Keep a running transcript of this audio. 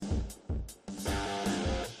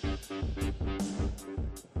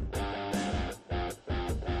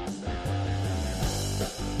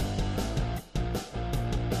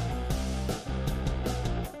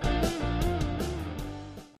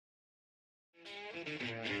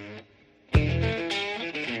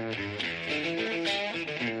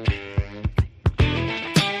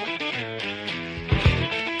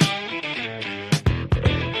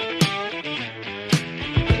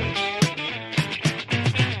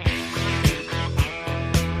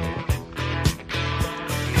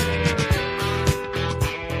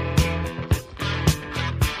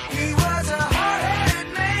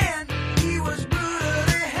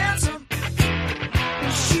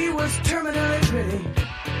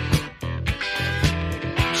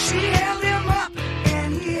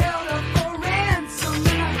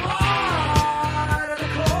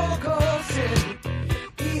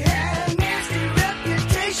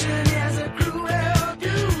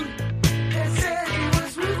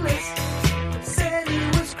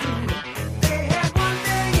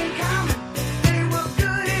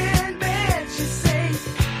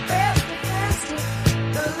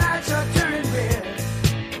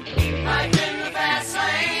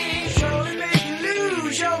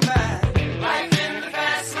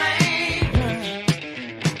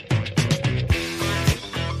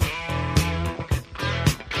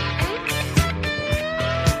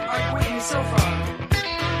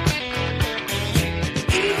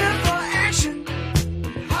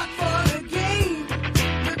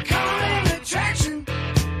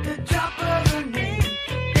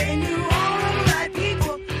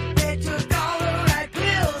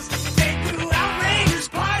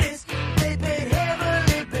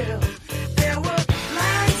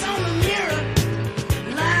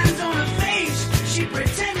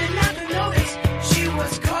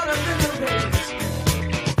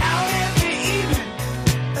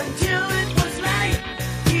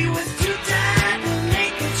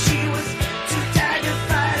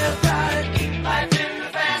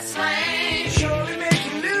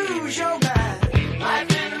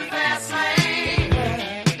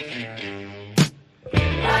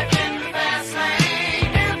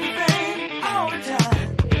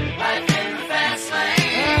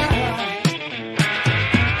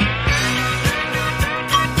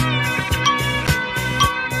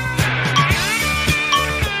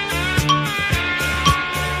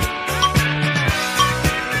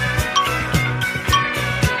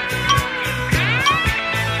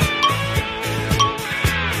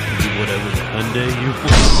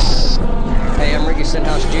Hey, I'm Ricky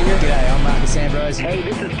Stenhouse Jr. G'day, I'm Marcus Ambrose. Hey,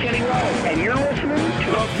 this is Kenny Rowe, and you're listening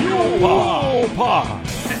to the Fuel Pod.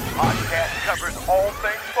 This podcast covers all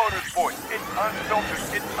things motorsports. It's unfiltered,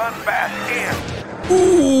 it's unmasked, and...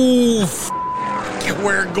 Ooh,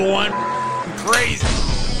 we're going crazy.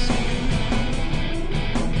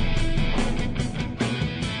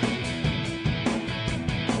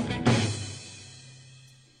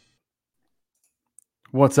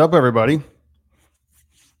 What's up, everybody?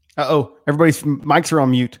 Uh-oh, everybody's mics are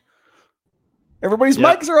on mute. Everybody's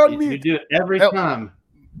mics are on mute. You do it every time.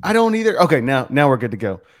 I don't either. Okay, now we're good to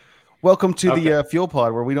go. Welcome to the Fuel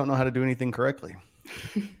Pod, where we don't know how to do anything correctly.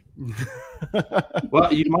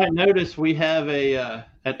 Well, you might notice we have an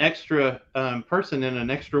extra person in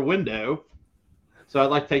an extra window. So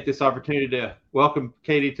I'd like to take this opportunity to welcome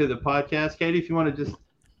Katie to the podcast. Katie, if you want to just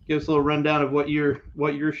give us a little rundown of what your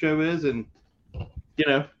show is, and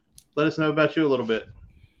let us know about you a little bit.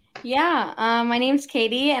 Yeah, my name's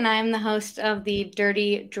Katie, and I'm the host of the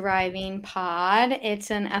Dirty Driving Pod.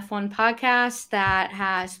 It's an F1 podcast that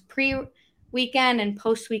has pre-weekend and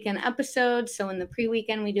post-weekend episodes. So in the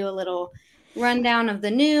pre-weekend, we do a little rundown of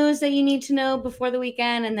the news that you need to know before the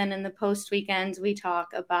weekend. And then in the post-weekends, we talk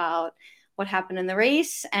about what happened in the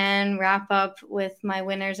race and wrap up with my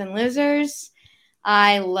winners and losers.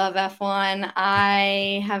 I love F1.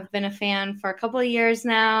 I have been a fan for a couple of years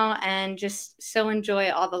now and just so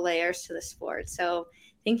enjoy all the layers to the sport. So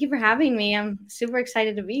thank you for having me. I'm super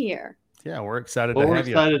excited to be here. Yeah, we're excited to have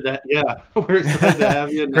you. We're excited to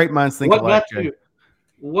have you. Great minds think alike.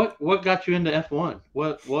 What got you into F1?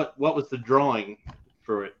 What was the drawing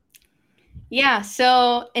for it? Yeah,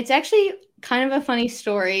 so it's actually kind of a funny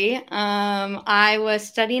story. I was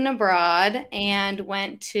studying abroad and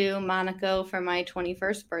went to Monaco for my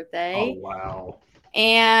 21st birthday. Oh, wow.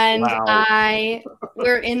 And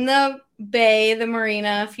we're in the bay, the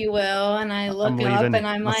marina, if you will. And I look up and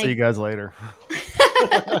I'm like, I'll see you guys later.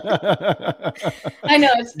 I know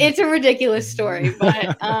it's a ridiculous story,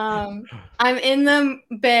 but I'm in the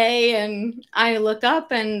bay and I look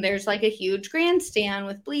up and there's like a huge grandstand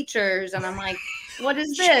with bleachers. And I'm like, what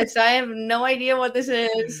is this? I have no idea what this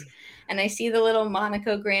is. And I see the little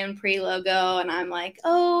Monaco Grand Prix logo and I'm like,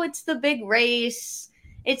 oh, it's the big race.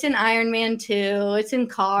 It's an Ironman 2. It's in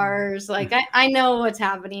cars. Like I know what's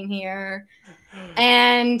happening here.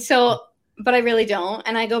 And so but I really don't.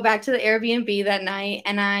 And I go back to the Airbnb that night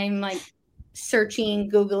and I'm like searching,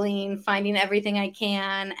 Googling, finding everything I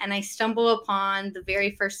can. And I stumble upon the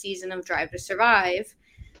very first season of Drive to Survive.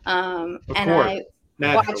 And I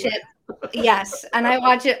watch it. Yes. And I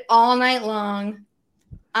watch it all night long.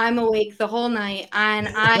 I'm awake the whole night and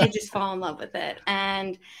I just fall in love with it.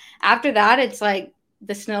 And after that, it's like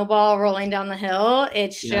the snowball rolling down the hill.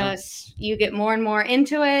 It's just, you get more and more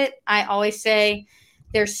into it. I always say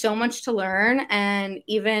there's so much to learn. And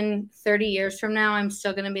even 30 years from now, I'm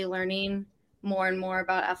still going to be learning more and more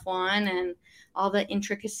about F1 and all the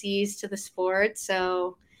intricacies to the sport.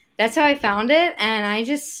 So that's how I found it. And I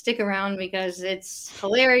just stick around because it's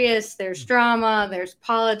hilarious. There's drama, there's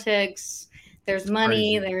politics, there's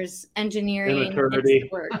money, there's engineering.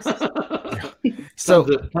 It works. So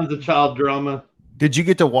tons of child drama. Did you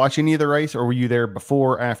get to watch any of the race, or were you there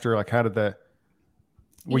before, after? Like, how did that?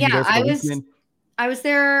 Were you there for the weekend? I was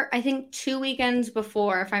there, I think, 2 weekends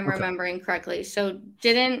before, if I'm remembering correctly. So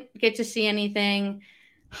didn't get to see anything.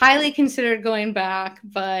 Highly considered going back,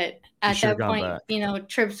 but at that point,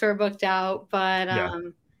 trips were booked out. But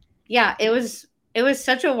it was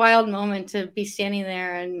such a wild moment to be standing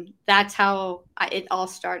there, and that's how it all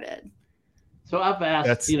started. So I've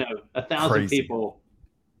asked, 1,000 people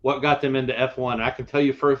what got them into F1. I can tell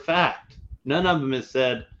you for a fact, none of them has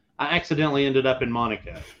said, I accidentally ended up in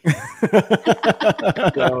Monaco.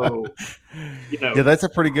 So, yeah, that's a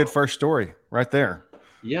pretty good first story right there.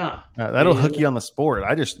 Yeah. That'll hook you on the sport.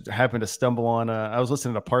 I just happened to stumble on, I was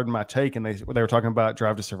listening to Pardon My Take, and they were talking about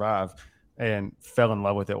Drive to Survive and fell in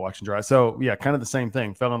love with it watching Drive. So, yeah, kind of the same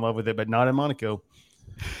thing. Fell in love with it, but not in Monaco.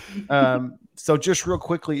 So just real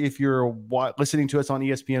quickly, if you're listening to us on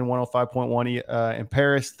ESPN 105.1 in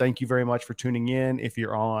Paris, thank you very much for tuning in. If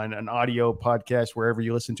you're on an audio podcast, wherever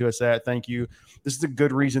you listen to us at, thank you. This is a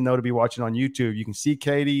good reason, though, to be watching on YouTube. You can see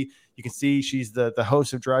Katie. You can see she's the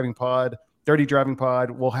host of Dirty Driving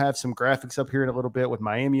Pod. We'll have some graphics up here in a little bit with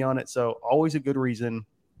Miami on it. So always a good reason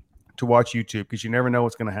to watch YouTube because you never know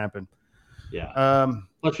what's going to happen. Yeah.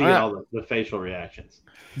 Plus you get all the facial reactions.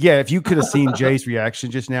 Yeah, if you could have seen Jay's reaction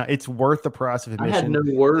just now, it's worth the price of admission.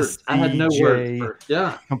 I had no words.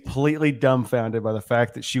 Completely dumbfounded by the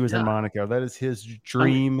fact that she was in Monaco. That is his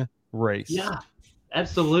dream race. Yeah,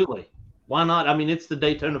 absolutely. Why not? I mean, it's the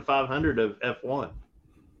Daytona 500 of F1.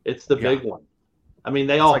 It's the big one. I mean,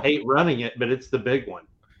 they all hate running it, but it's the big one.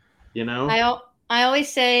 I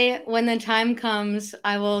always say when the time comes,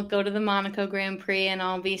 I will go to the Monaco Grand Prix and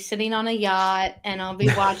I'll be sitting on a yacht and I'll be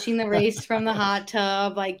watching the race from the hot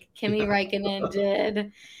tub like Kimi Räikkönen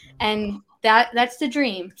did. And that's the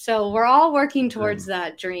dream. So we're all working towards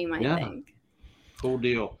that dream, I think. Cool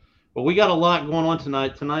deal. Well, we got a lot going on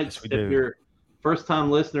tonight. If you're a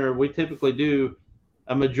first-time listener, we typically do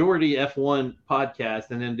a majority F1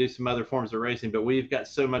 podcast and then do some other forms of racing. But we've got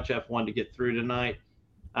so much F1 to get through tonight.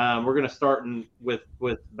 We're going to start with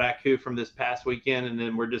Baku from this past weekend, and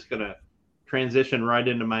then we're just going to transition right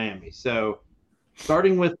into Miami. So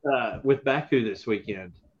starting with Baku this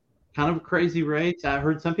weekend, kind of a crazy race. I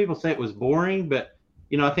heard some people say it was boring, but,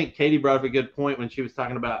 I think Katie brought up a good point when she was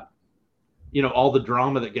talking about, all the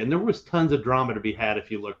drama and there was tons of drama to be had if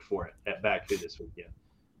you looked for it at Baku this weekend.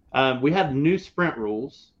 We had new sprint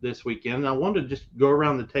rules this weekend, and I wanted to just go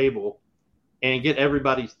around the table and get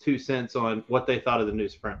everybody's 2 cents on what they thought of the new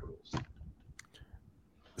sprint rules.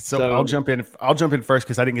 So I'll jump in. I'll jump in first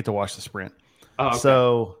because I didn't get to watch the sprint. Oh, okay.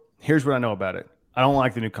 So here's what I know about it. I don't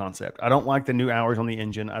like the new concept. I don't like the new hours on the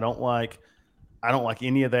engine. I don't like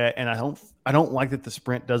any of that. And I don't like that the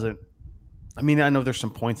sprint doesn't. I mean, I know there's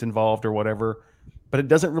some points involved or whatever, but it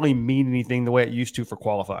doesn't really mean anything the way it used to for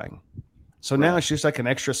qualifying. So now it's just like an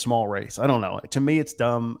extra small race. I don't know. To me, it's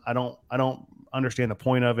dumb. I don't understand the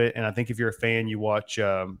point of it. And I think if you're a fan, you watch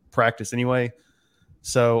practice anyway.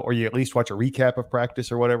 So, or you at least watch a recap of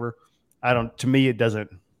practice or whatever. To me, it doesn't,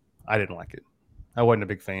 I didn't like it. I wasn't a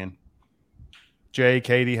big fan. Jay,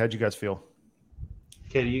 Katie, how'd you guys feel?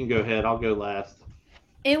 Katie, you can go ahead. I'll go last.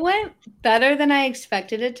 It went better than I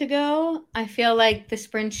expected it to go. I feel like the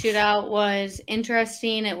sprint shootout was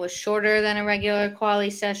interesting. It was shorter than a regular quali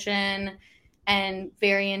session and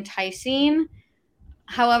very enticing.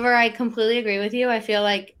 However, I completely agree with you. I feel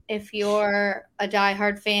like if you're a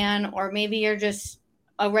diehard fan or maybe you're just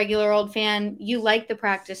a regular old fan, you like the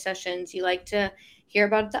practice sessions. You like to hear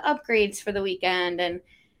about the upgrades for the weekend and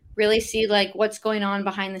really see like what's going on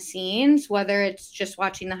behind the scenes, whether it's just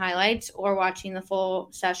watching the highlights or watching the full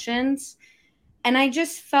sessions. And I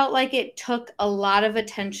just felt like it took a lot of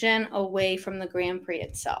attention away from the Grand Prix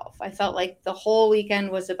itself. I felt like the whole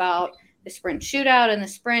weekend was about the sprint shootout and the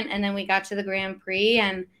sprint, and then we got to the Grand Prix,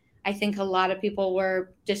 and I think a lot of people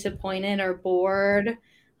were disappointed or bored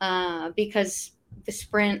because the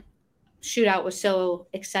sprint shootout was so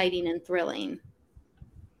exciting and thrilling.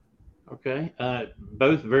 Okay.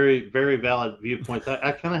 Both very, very valid viewpoints.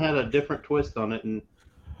 I kind of had a different twist on it, and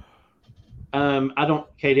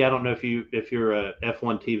Katie, I don't know if you're a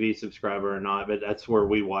F1 TV subscriber or not, but that's where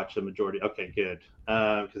we watch the majority. Okay, good.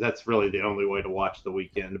 Because that's really the only way to watch the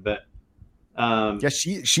weekend. But yeah,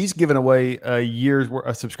 she's given away a year's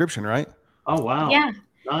a subscription, right? Oh wow. Yeah.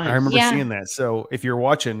 Nice. I remember seeing that. So if you're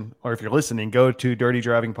watching or if you're listening, go to Dirty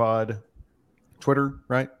Driving Pod Twitter,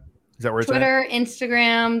 right? Is that where it's Twitter, at?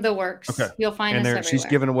 Instagram, the works. Okay. You'll find and us there, everywhere. she's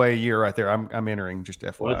giving away a year right there. I'm entering, just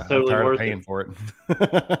FYI. Well, it's totally I'm tired worth of paying it. for it.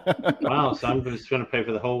 Wow, so I'm just going to pay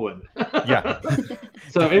for the whole one. Yeah.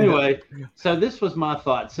 So anyway, so this was my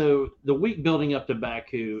thought. So the week building up to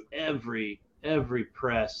Baku, every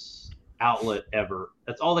press outlet ever,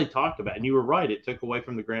 that's all they talked about. And you were right, it took away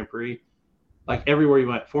from the Grand Prix. Like everywhere you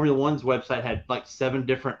went, Formula One's website had like 7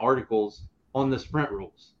 different articles on the sprint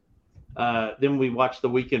rules. Then we watched the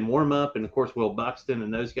weekend warm up, and of course Will Buxton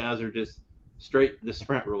and those guys are just straight the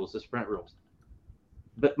sprint rules.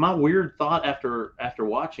 But my weird thought after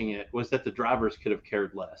watching it was that the drivers could have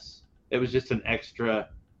cared less. It was just an extra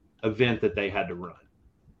event that they had to run.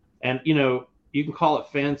 And you can call it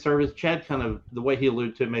fan service. Chad kind of, the way he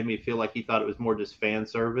alluded to it, made me feel like he thought it was more just fan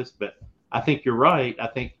service. But I think you're right. I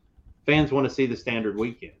think fans want to see the standard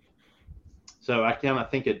weekend. So I kind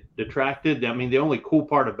of think it detracted. I mean, the only cool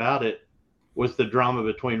part about it was the drama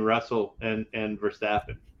between Russell and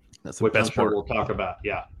Verstappen. That's the which best I'm sure part. we'll talk about.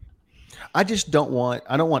 Yeah. I don't want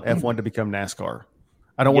F1 to become NASCAR.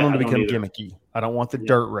 I don't want them to become gimmicky. I don't want the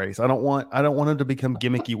dirt race. I don't want them to become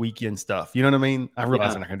gimmicky weekend stuff. You know what I mean? I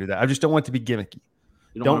realize I'm not going to do that. I just don't want it to be gimmicky.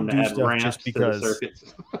 You don't want them do to add stuff ramps just to the because.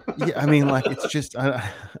 circuits. Yeah, I mean, like it's just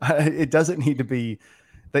it doesn't need to be.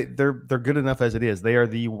 They're good enough as it is. They are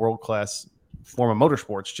the world class form of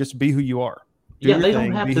motorsports. Just be who you are. They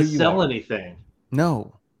don't have to sell anything.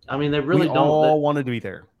 No, I mean they really don't. All wanted to be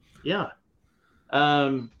there. Yeah.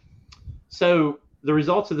 So the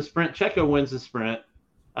results of the sprint: Checo wins the sprint.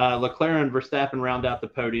 Leclerc and Verstappen round out the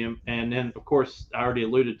podium, and then of course I already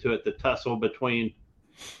alluded to it: the tussle with Russell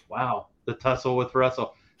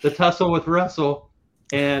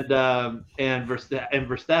and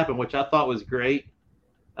Verstappen, which I thought was great.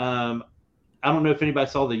 I don't know if anybody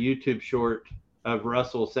saw the YouTube short of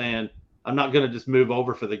Russell saying, "I'm not going to just move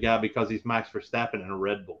over for the guy because he's Max Verstappen in a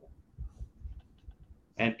Red Bull,"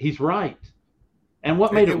 and he's right. And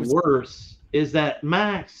what made it worse is that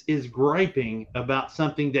Max is griping about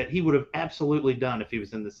something that he would have absolutely done if he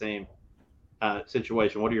was in the same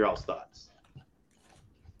situation. What are your all's thoughts?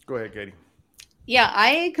 Go ahead, Katie. Yeah,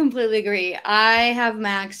 I completely agree. I have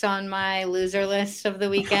Max on my loser list of the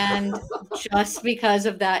weekend just because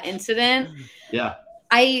of that incident. Yeah.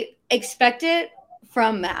 I expect it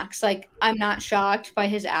from Max. Like, I'm not shocked by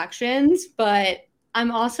his actions, but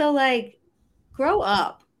I'm also like, grow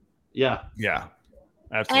up. Yeah. Yeah.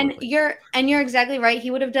 Absolutely. And you're exactly right.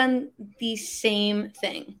 He would have done the same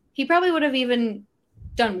thing. He probably would have even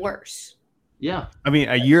done worse. Yeah. I mean,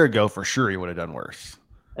 a year ago for sure he would have done worse.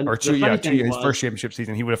 And or his first championship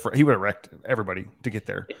season, he would have wrecked everybody to get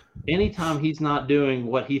there. Anytime he's not doing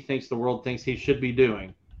what he thinks the world thinks he should be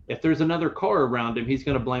doing, if there's another car around him, he's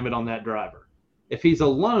going to blame it on that driver. If he's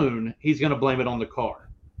alone, he's going to blame it on the car.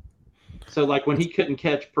 So like when he couldn't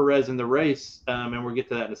catch Perez in the race, and we'll get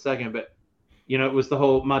to that in a second, but it was the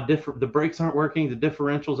whole the brakes aren't working, the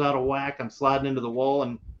differential's out of whack, I'm sliding into the wall,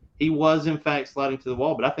 and he was in fact sliding to the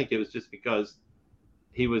wall, but I think it was just because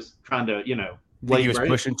he was trying to, he was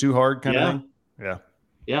pushing too hard kind of thing. Yeah.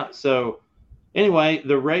 Yeah. So anyway,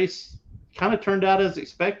 the race kind of turned out as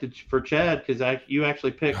expected for Chad because you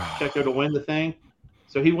actually picked Checo to win the thing.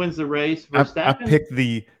 So he wins the race. I picked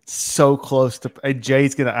so close to I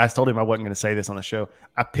told him I wasn't going to say this on the show.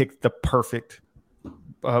 I picked the perfect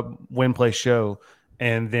win play show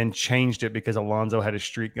and then changed it because Alonso had a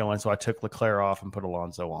streak going. So I took Leclerc off and put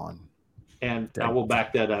Alonso on. And I will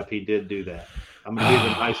back that up. He did do that. I'm going to be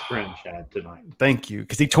the nice friend, Chad, tonight. Thank you.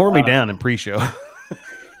 Because he tore me down in pre-show.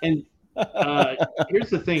 And here's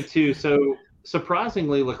the thing, too. So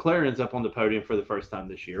surprisingly, Leclerc ends up on the podium for the first time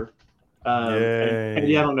this year. And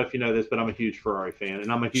I don't know if you know this, but I'm a huge Ferrari fan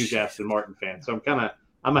and I'm a huge Aston Martin fan. So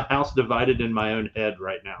I'm a house divided in my own head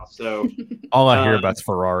right now. So all I hear about is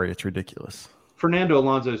Ferrari. It's ridiculous. Fernando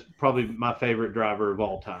Alonso is probably my favorite driver of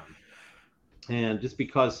all time. And just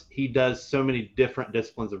because he does so many different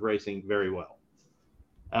disciplines of racing very well.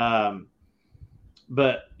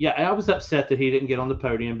 But yeah, I was upset that he didn't get on the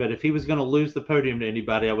podium, but if he was going to lose the podium to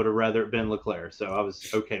anybody, I would have rather it been Leclerc. So I was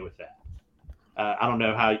okay with that. I don't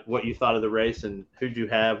know what you thought of the race and who'd you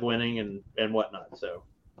have winning and whatnot. So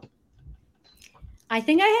I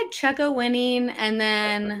think I had Checo winning and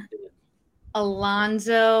then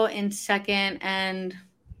Alonso in second, and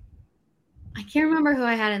I can't remember who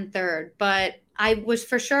I had in third, but I was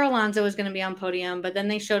for sure Alonso was going to be on podium, but then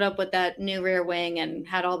they showed up with that new rear wing and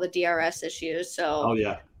had all the DRS issues. So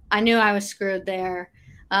I knew I was screwed there.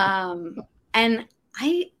 And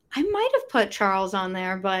I might have put Charles on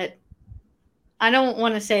there, but I don't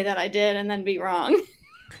want to say that I did and then be wrong.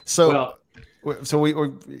 So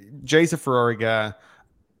Jay's a Ferrari guy.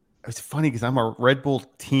 It's funny because I'm a Red Bull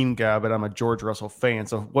team guy, but I'm a George Russell fan.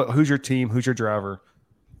 So who's your team? Who's your driver?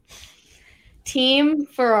 Team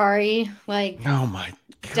Ferrari, oh my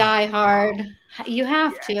God. Die hard. You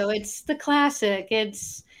have to. It's the classic.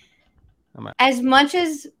 It's as much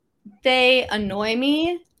as they annoy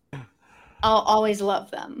me, I'll always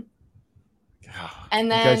love them.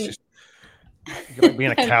 And then you're like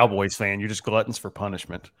being a Cowboys fan. You're just gluttons for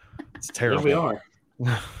punishment. It's terrible. Yeah, we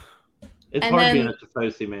are. It's hard being a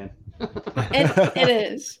Tifosi, man. It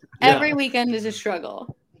is. Every weekend is a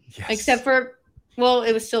struggle. Yes. Except for, well,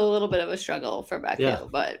 it was still a little bit of a struggle for Baku,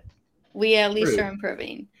 but we at least are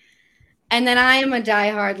improving. And then I am a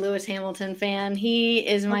diehard Lewis Hamilton fan. He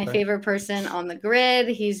is my favorite person on the grid.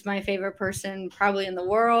 He's my favorite person probably in the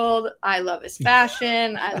world. I love his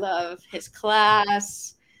fashion. I love his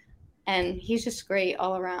class. And he's just great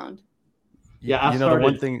all around. Yeah, the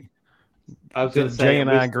one thing I was going to say, Jay and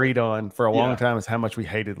I agreed on for a long time is how much we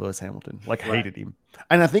hated Lewis Hamilton. Hated him.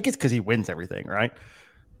 And I think it's because he wins everything, right?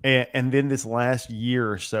 And then this last year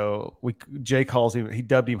or so, Jay calls him, he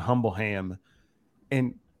dubbed him Humble Ham.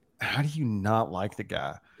 And how do you not like the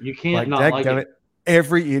guy? You can't not like him.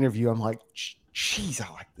 Every interview, I'm like, geez, I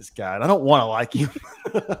like this guy. And I don't want to like him.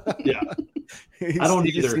 Yeah. I don't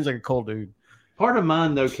either. He just seems like a cool dude. Part of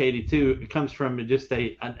mine, though, Katie, too, it comes from just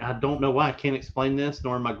I don't know why I can't explain this,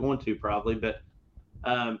 nor am I going to probably, but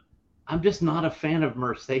I'm just not a fan of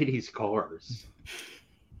Mercedes cars.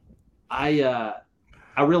 I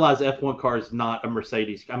realize F1 car is not a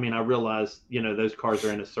Mercedes. I mean, I realize, those cars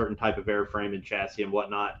are in a certain type of airframe and chassis and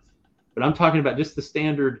whatnot, but I'm talking about just the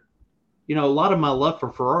standard, a lot of my love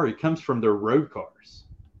for Ferrari comes from their road cars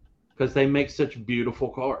because they make such beautiful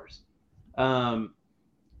cars.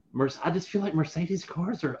 I just feel like Mercedes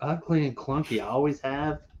cars are ugly and clunky. I always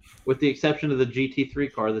have, with the exception of the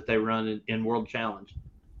GT3 car that they run in World Challenge.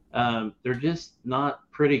 They're just not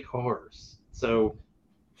pretty cars. So,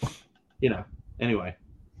 anyway.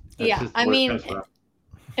 Yeah, I mean,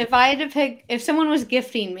 if I had to pick, if someone was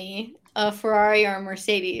gifting me a Ferrari or a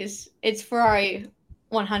Mercedes, it's Ferrari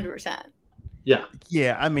 100%. Yeah.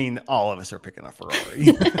 Yeah, I mean, all of us are picking a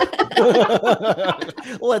Ferrari.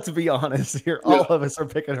 Let's be honest here. All of us are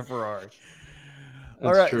picking a Ferrari.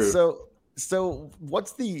 All right. True. So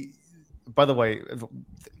what's by the way,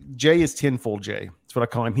 Jay is tenfold Jay. That's what I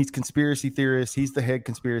call him. He's conspiracy theorist. He's the head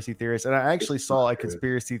conspiracy theorist. And I actually saw a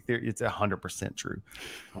conspiracy theory. It's 100% true.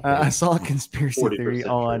 I saw a conspiracy theory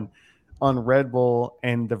on Red Bull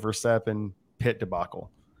and the Verstappen pit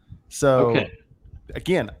debacle. So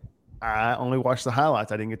again, I only watched the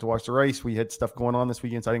highlights. I didn't get to watch the race. We had stuff going on this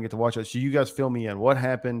weekend, so I didn't get to watch it. So you guys fill me in. What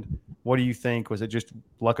happened? What do you think? Was it just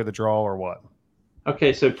luck of the draw or what?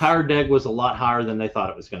 Okay, so tire deg was a lot higher than they thought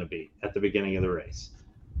it was going to be at the beginning of the race.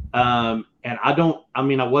 And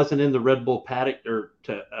I wasn't in the Red Bull paddock or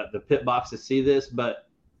to the pit box to see this, but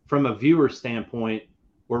from a viewer standpoint,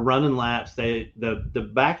 we're running laps.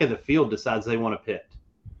 The back of the field decides they want to pit,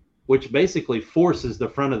 which basically forces the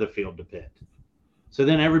front of the field to pit. So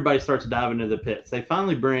then everybody starts diving into the pits. They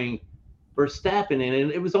finally bring Verstappen in,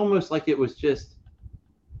 and it was almost like it was just,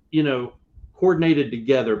 coordinated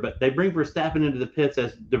together. But they bring Verstappen into the pits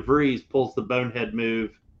as De Vries pulls the bonehead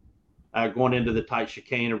move, going into the tight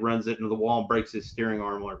chicane and runs it into the wall and breaks his steering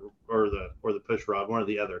arm or the push rod, one or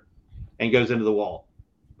the other, and goes into the wall.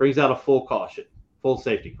 Brings out a full caution, full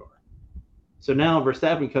safety car. So now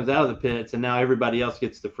Verstappen comes out of the pits, and now everybody else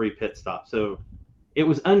gets the free pit stop. So it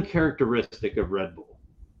was uncharacteristic of Red Bull.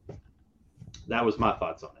 That was my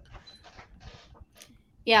thoughts on it.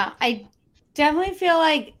 Yeah, I definitely feel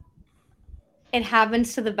like it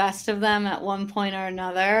happens to the best of them at one point or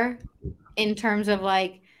another in terms of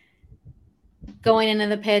going into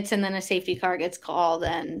the pits and then a safety car gets called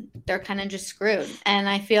and they're kind of just screwed. And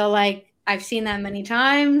I feel like I've seen that many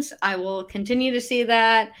times. I will continue to see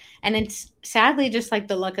that. And it's sadly just like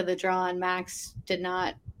the luck of the draw, and Max did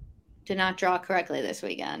not draw correctly this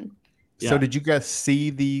weekend. So did you guys see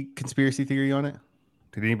the conspiracy theory on it?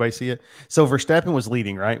 Did anybody see it? So Verstappen was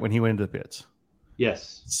leading, right, when he went into the pits?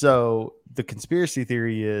 Yes. So the conspiracy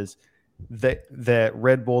theory is that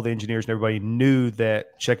Red Bull, the engineers, and everybody knew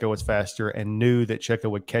that Checo was faster and knew that Checo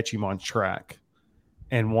would catch him on track,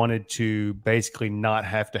 and wanted to basically not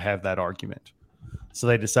have to have that argument. So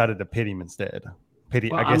they decided to pit him instead.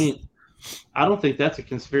 Well, I guess. I don't think that's a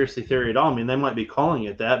conspiracy theory at all. I mean, they might be calling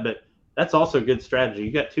it that, but that's also good strategy.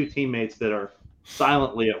 You got two teammates that are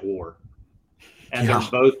silently at war, and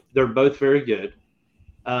they're both very good.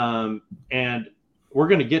 And we're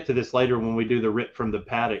going to get to this later when we do the Rip from the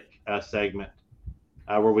Paddock segment,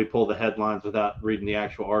 where we pull the headlines without reading the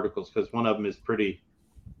actual articles, because one of them is pretty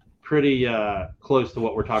close to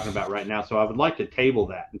what we're talking about right now. So I would like to table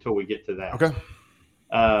that until we get to that. Okay.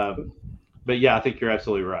 But yeah, I think you're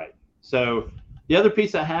absolutely right. So the other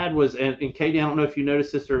piece I had was, and Katie, I don't know if you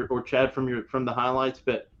noticed this or Chad from the highlights,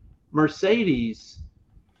 but Mercedes,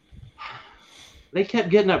 they kept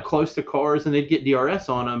getting up close to cars and they'd get DRS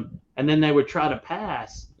on them, and then they would try to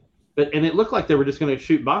pass, and it looked like they were just going to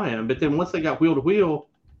shoot by them. But then once they got wheel to wheel,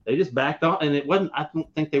 they just backed off, and it wasn't. I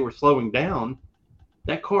don't think they were slowing down.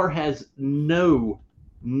 That car has no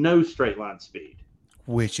straight line speed,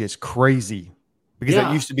 which is crazy because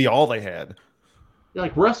that used to be all they had.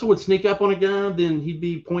 Like Russell would sneak up on a guy, then he'd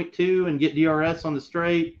be 0.2 and get DRS on the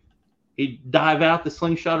straight. He'd dive out the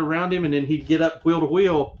slingshot around him, and then he'd get up wheel to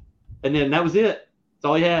wheel, and then that was it. That's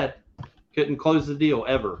all he had. Couldn't close the deal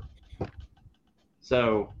ever.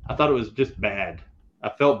 So I thought it was just bad. I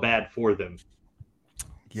felt bad for them.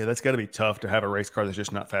 Yeah, that's got to be tough to have a race car that's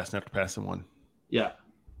just not fast enough to pass someone. Yeah.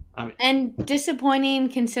 And disappointing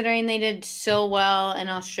considering they did so well in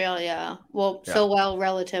Australia. Well, so well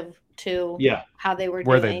relative to how they were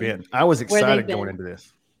where doing. they've been. I was excited going into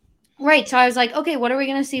this. Right. So I was like, okay, what are we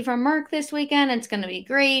going to see from Merck this weekend? It's going to be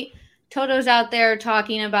great. Toto's out there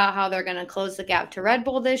talking about how they're going to close the gap to Red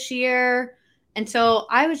Bull this year. And so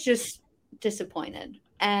I was just disappointed.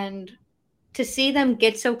 And to see them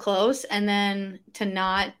get so close and then to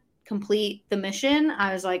not complete the mission,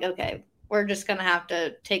 I was like, okay, we're just going to have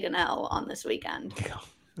to take an L on this weekend. Yeah,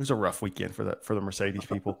 it was a rough weekend for the Mercedes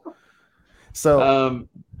people. So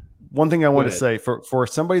one thing I want to say for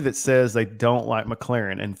somebody that says they don't like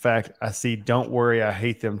McLaren, in fact, I see, don't worry, I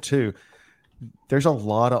hate them too. There's a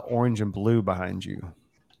lot of orange and blue behind you.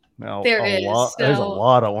 Now, there's a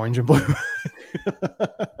lot of orange and blue.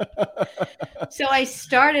 So I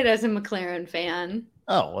started as a McLaren fan.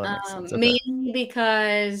 Oh, well, that makes sense. Okay. Mainly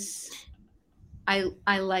because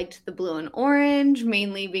I liked the blue and orange,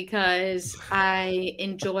 mainly because I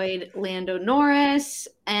enjoyed Lando Norris,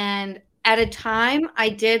 and at a time I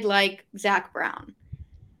did like Zach Brown.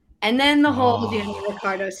 And then the whole Daniel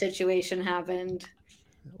Ricciardo situation happened.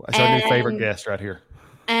 That's our new favorite guest right here.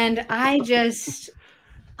 And I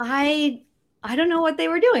don't know what they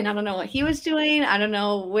were doing. I don't know what he was doing. I don't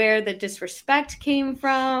know where the disrespect came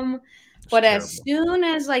from. But as soon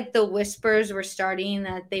as like the whispers were starting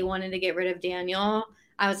that they wanted to get rid of Daniel,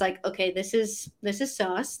 I was like, okay, this is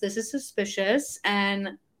sus. This is suspicious,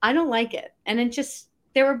 and I don't like it. And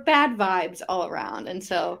there were bad vibes all around. And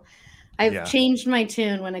so I've changed my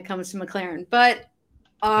tune when it comes to McLaren. But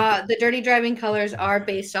the dirty driving colors are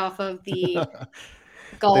based off of the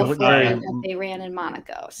Gulf that they ran in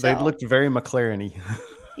Monaco. So they looked very McLaren-y.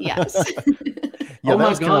 Yes.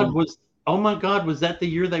 Oh my God, was that the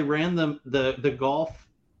year they ran the Gulf?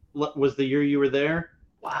 Was the year you were there?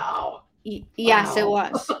 Wow. Yes, it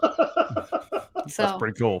was. So that's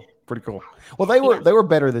pretty cool. Pretty cool. Well, they were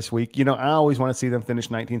better this week. You know, I always want to see them finish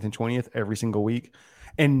 19th and 20th every single week.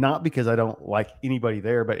 And not because I don't like anybody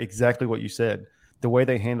there, but exactly what you said. The way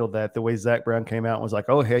they handled that, the way Zach Brown came out and was like,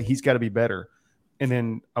 oh, hey, he's got to be better. And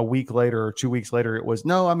then a week later or 2 weeks later, it was,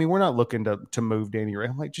 no, I mean, we're not looking to move Danny Ray.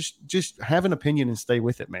 I'm like, just have an opinion and stay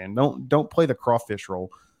with it, man. Don't play the crawfish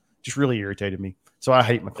role. Just really irritated me. So I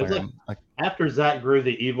hate McLaren. After Zach grew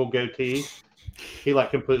the evil goatee, he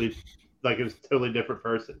completely, it was a totally different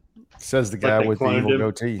person. Says the guy with the evil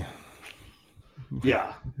goatee.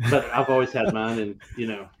 Yeah, but I've always had mine,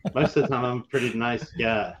 and most of the time I'm a pretty nice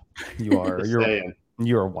guy. You are.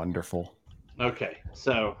 You're wonderful. Okay,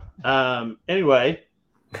 so anyway,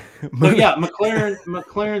 so yeah,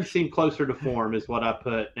 McLaren seemed closer to form, is what I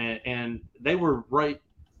put, and they were right.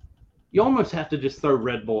 You almost have to just throw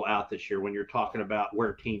Red Bull out this year when you're talking about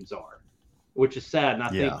where teams are, which is sad. And I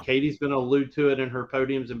think Katie's going to allude to it in her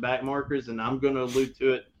podiums and back markers, and I'm going to allude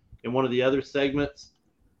to it in one of the other segments.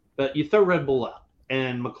 But you throw Red Bull out,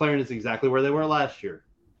 and McLaren is exactly where they were last year.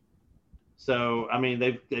 So I mean,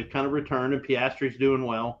 they've kind of returned, and Piastri's doing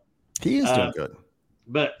well. He is doing good.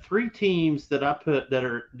 But three teams that I put that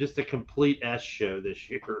are just a complete S show this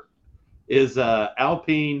year is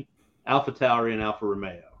Alpine, AlphaTauri, and Alfa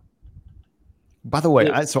Romeo. By the way,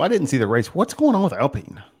 I didn't see the race. What's going on with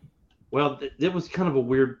Alpine? Well, it was kind of a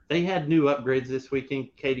weird. They had new upgrades this weekend.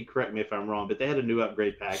 Katie, correct me if I'm wrong, but they had a new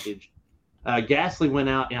upgrade package. Gasly went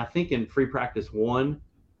out, and I think in free practice 1,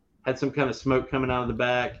 had some kind of smoke coming out of the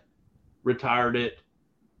back, retired it.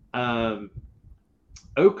 Ocon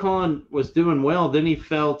was doing well. Then he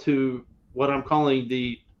fell to what I'm calling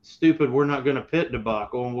the stupid "we're not going to pit"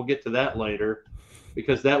 debacle, and we'll get to that later,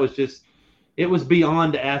 because that was just it was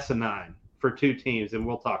beyond asinine for 2 teams, and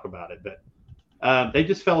we'll talk about it. But they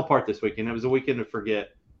just fell apart this weekend. It was a weekend to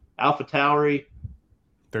forget. AlphaTauri,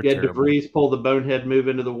 They're you had terrible. DeVries pull the bonehead move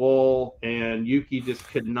into the wall, and Yuki just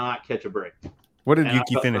could not catch a break. What did And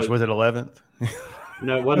Yuki finish? Was it 11th?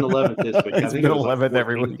 No, it wasn't 11th this week. I It's think been it was 11th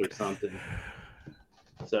every 14th week. or something.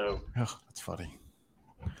 So, Oh, that's funny.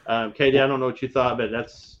 Katie, I don't know what you thought, but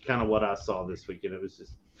that's kind of what I saw this weekend. It was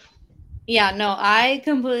just Yeah, no, I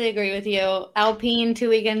completely agree with you. Alpine 2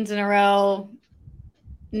 weekends in a row,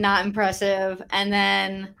 not impressive. And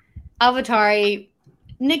then AlphaTauri,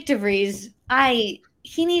 Nick DeVries,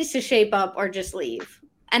 he needs to shape up or just leave.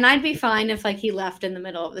 And I'd be fine if like he left in the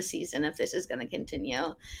middle of the season if this is going to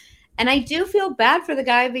continue. And I do feel bad for the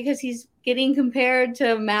guy because he's getting compared to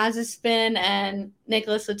Mazepin and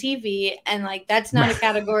Nicholas Latifi, and like that's not a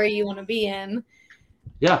category you want to be in.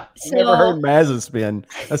 yeah. So, Never heard Mazepin.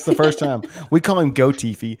 That's the first time. We call him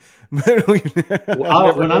Gotifi.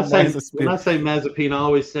 When I say Mazepin, I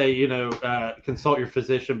always say, consult your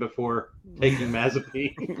physician before taking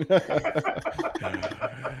Mazepin.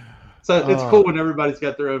 So it's cool when everybody's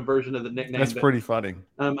got their own version of the nickname. That's pretty funny.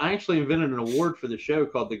 I actually invented an award for the show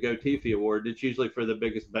called the Gotifi Award. It's usually for the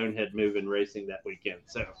biggest bonehead move in racing that weekend.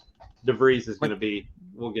 So DeVries is going to be.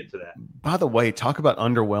 We'll get to that. By the way, talk about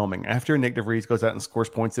underwhelming. After Nick DeVries goes out and scores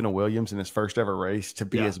points in a Williams in his first ever race, to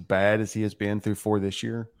be as bad as he has been through 4 this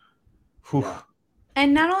year. Whew. Yeah.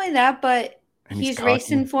 and not only that, but And he's cocky.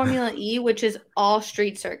 racing Formula E, which is all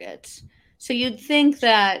street circuits. So you'd think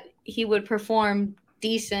that he would perform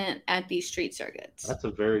decent at these street circuits. That's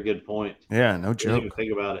a very good point. Yeah, no Didn't even joke.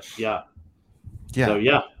 think about it. Yeah. Yeah.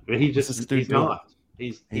 So but he This is just stupid. he's not. He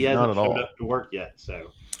He's hasn't not at showed all. up to work yet. So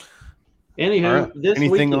anywho, All right. this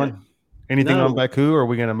Anything weekend, on No. Baku, or are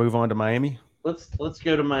we going to move on to Miami? let's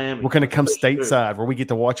go to Miami. We're going to come Push through. stateside where we get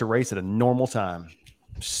to watch a race at a normal time.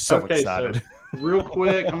 So Okay, excited. So real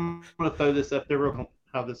quick, I'm going to throw this up there.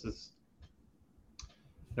 How this is.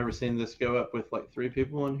 Never seen this go up with like 3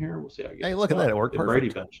 people in here. We'll see how it gets. Hey, look at that. It worked Brady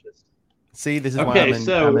perfect. benched this. See, this is why Okay, I'm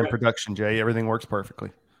so in we're- production, Jay. Everything works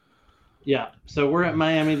perfectly. Yeah, so we're at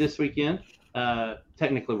Miami this weekend.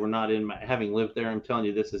 Technically, we're not in having lived there. I'm telling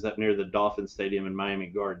you, this is up near the Dolphin Stadium in Miami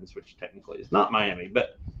Gardens, which technically is not Miami.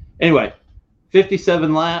 But anyway,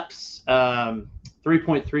 57 laps,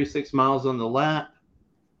 3.36 miles on the lap,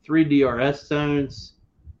 3 DRS zones.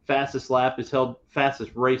 Fastest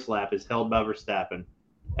race lap is held by Verstappen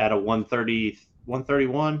at a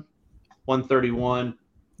 131.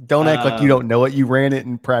 Don't act like you don't know it. You ran it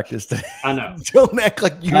in practice. I know. Don't act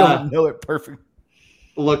like you don't know it perfect.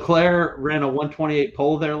 Leclerc ran a 128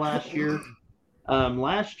 pole there last year.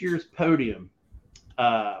 Last year's podium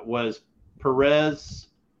was Perez.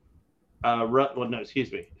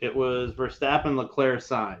 It was Verstappen, Leclerc,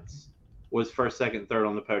 Sainz was first, second, third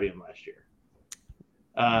on the podium last year.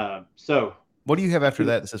 So What do you have after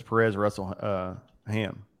that says Perez, Russell,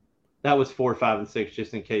 Ham? that was 4, 5, and 6,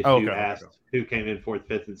 just in case Okay, you okay. asked who came in 4th,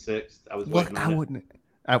 5th, and 6th. I was Well, waiting I on it. wouldn't.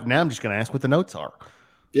 Now I'm just going to ask what the notes are.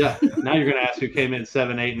 Yeah. Now you're going to ask who came in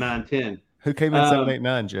 7, 8, 9, 10. Who came in 7, 8,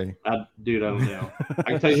 9, Jay? I don't know. I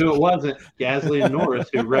can tell you who it wasn't. Gasly and Norris,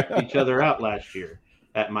 who wrecked each other out last year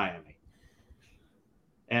at Miami.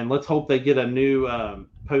 And let's hope they get a new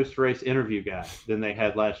post-race interview guy than they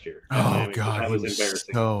had last year. at Oh, Miami, 'cause God. that He was was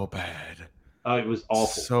embarrassing. so bad. Oh, it was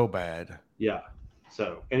awful. So bad. Yeah.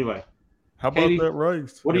 So anyway, How about Katie, that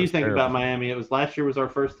race? what do It you was think terrible. about Miami? It was last year was our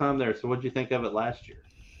first time there. So what did you think of it last year?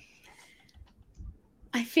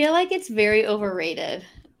 I feel like it's very overrated.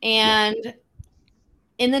 And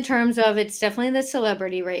in the terms of it's definitely the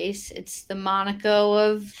celebrity race. It's the Monaco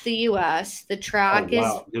of the US. The track Oh,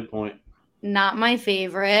 wow. Good point. is not my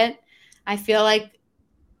favorite. I feel like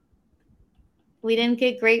we didn't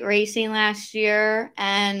get great racing last year,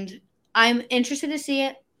 and I'm interested to see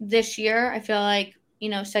it this year. I feel like,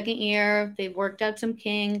 second year, they've worked out some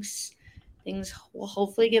kinks. Things will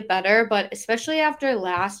hopefully get better, but especially after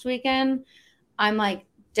last weekend, I'm like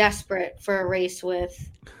desperate for a race with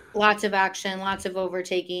lots of action, lots of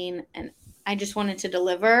overtaking, and I just wanted to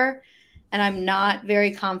deliver. And I'm not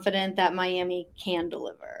very confident that Miami can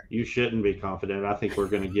deliver. You shouldn't be confident. I think it's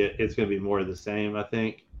going to be more of the same, I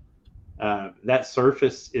think. That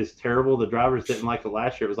surface is terrible. The drivers didn't like it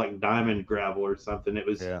last year. It was like diamond gravel or something. It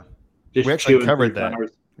was Yeah. just We actually chewing covered through that.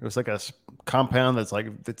 tires. It was like a compound that's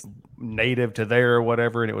native to there or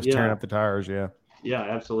whatever, and it was tearing up the tires. Yeah. Yeah,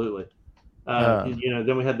 absolutely.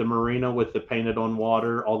 Then we had the marina with the painted on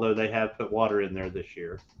water, although they have put water in there this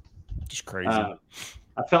year. Just crazy.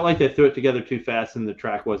 I felt like they threw it together too fast and the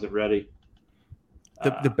track wasn't ready.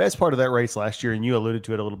 The best part of that race last year, and you alluded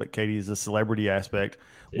to it a little bit, Katie, is the celebrity aspect,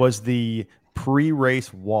 was the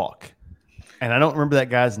pre-race walk. And I don't remember that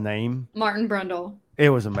guy's name. Martin Brundle. It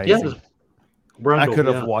was amazing. Yeah, Brundle, I could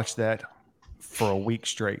have watched that for a week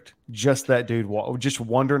straight. Just that dude just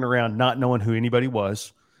wandering around, not knowing who anybody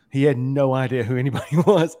was. He had no idea who anybody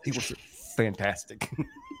was. He was fantastic.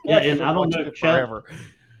 Yeah, and I don't know, Chad,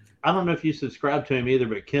 I don't know if you subscribe to him either,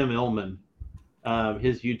 but Kim Illman,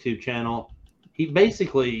 his YouTube channel, he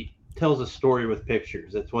basically tells a story with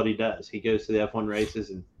pictures. That's what he does. He goes to the F1 races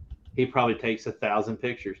and he probably takes 1,000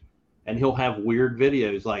 pictures, and he'll have weird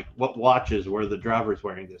videos like what watches were the drivers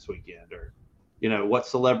wearing this weekend, or what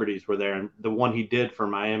celebrities were there. And the one he did for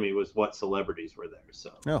Miami was what celebrities were there.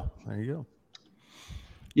 So there you go.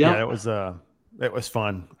 Yeah, it was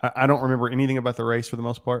fun. I don't remember anything about the race for the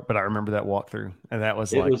most part, but I remember that walkthrough, and that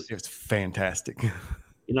was it was fantastic.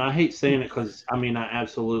 I hate saying it because I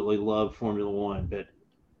absolutely love Formula One, but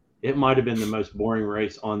it might have been the most boring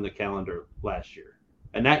race on the calendar last year,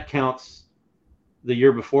 and that counts the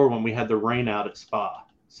year before when we had the rain out at Spa.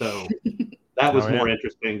 So that was more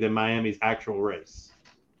interesting than Miami's actual race.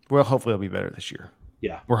 Well, hopefully it'll be better this year.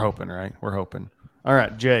 Yeah, we're hoping, right? We're hoping. All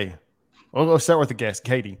right, Jay. We'll start with the guest,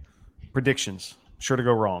 Katie. Predictions. Sure to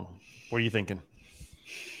go wrong. What are you thinking?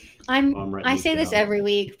 I say this every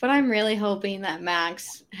week, but I'm really hoping that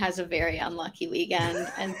Max has a very unlucky weekend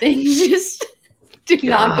and things just do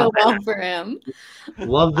not go well for him.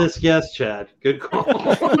 Love this guest, Chad. Good call.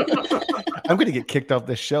 I'm going to get kicked off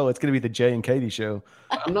this show. It's going to be the Jay and Katie show.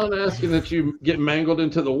 I'm not asking that you get mangled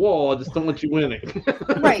into the wall. I just don't want you winning.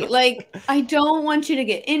 Right. Like, I don't want you to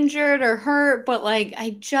get injured or hurt, but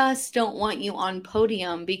I just don't want you on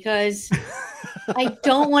podium because I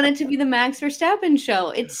don't want it to be the Max Verstappen show.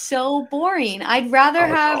 It's so boring. I'd rather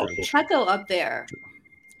have Checo up there.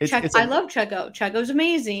 I love Checo. Checo's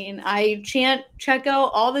amazing. I chant Checo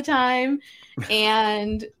all the time,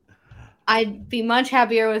 and I'd be much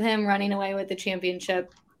happier with him running away with the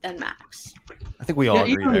championship than Max. I think we all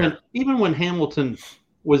agree there. Even when Hamilton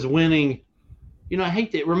was winning, I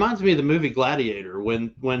hate it. It reminds me of the movie Gladiator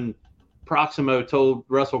when Proximo told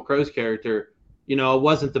Russell Crowe's character, I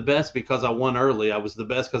wasn't the best because I won early. I was the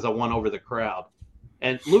best because I won over the crowd.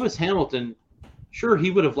 And Lewis Hamilton, sure,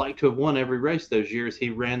 he would have liked to have won every race those years he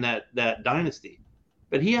ran that dynasty.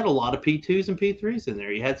 But he had a lot of P2s and P3s in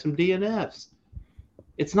there. He had some DNFs.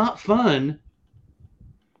 It's not fun.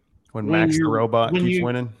 When Max the robot keeps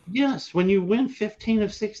winning? Yes, when you win 15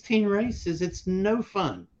 of 16 races, it's no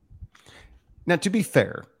fun. Now, to be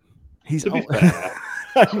fair, I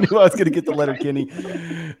knew I was going to get the letter, Kenny.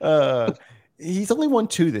 He's only won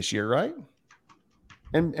 2 this year, right?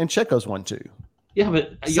 And Checo's won 2. Yeah,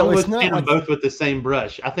 but you almost paint them both with the same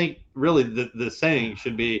brush. I think really the saying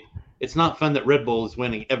should be, it's not fun that Red Bull is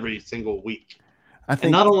winning every single week.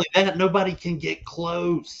 And not only that, nobody can get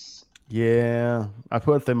close. Yeah, I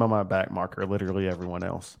put them on my back marker, literally everyone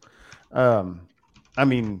else.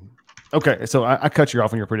 Okay, so I cut you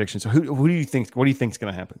off on your prediction. So who do you think? What do you think is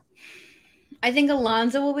going to happen? I think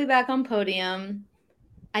Alonso will be back on podium.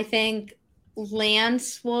 I think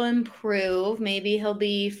Lance will improve. Maybe he'll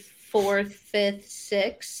be 4th, 5th,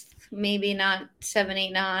 6th. Maybe not 7,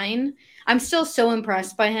 8, 9. I'm still so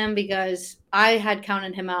impressed by him because I had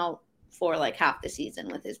counted him out for half the season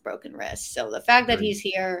with his broken wrist. So the fact that he's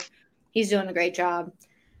here, he's doing a great job.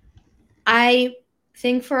 I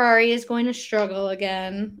think Ferrari is going to struggle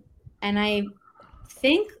again. And I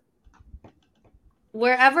think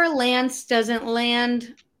wherever Lance doesn't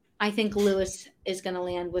land, I think Lewis is going to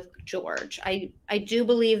land with George. I do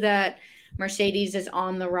believe that Mercedes is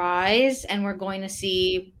on the rise, and we're going to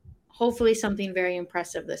see hopefully something very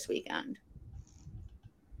impressive this weekend.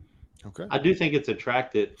 Okay. I do think it's a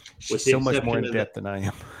track that with so much more in depth than I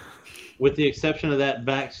am. With the exception of that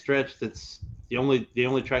back stretch, that's the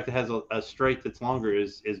only track that has a straight that's longer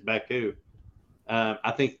is Baku.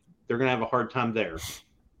 I think they're going to have a hard time there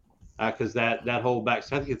because that whole back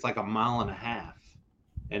stretch, I think it's like 1.5 miles,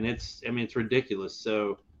 and it's ridiculous.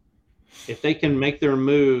 So if they can make their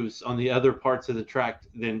moves on the other parts of the track,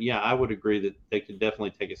 then yeah, I would agree that they could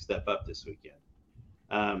definitely take a step up this weekend.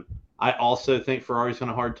 I also think Ferrari's going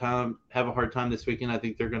to have a hard time this weekend. I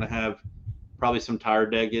think they're going to have probably some tire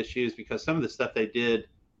deg issues because some of the stuff they did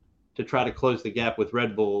to try to close the gap with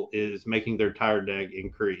Red Bull is making their tire deg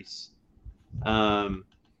increase.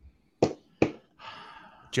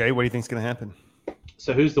 Jay, what do you think is going to happen?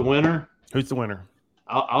 So who's the winner? Who's the winner?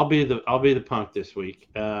 I'll be the punk this week.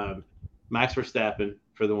 Max Verstappen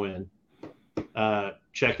for the win.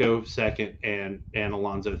 Checo second, and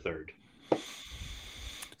Alonso third.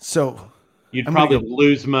 So you'd probably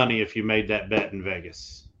lose money if you made that bet in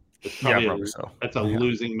Vegas. Probably so. That's a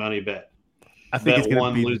losing money bet. I think it's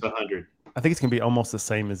going to be lose 100. I think it's going to be almost the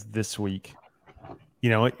same as this week. You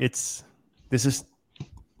know, this is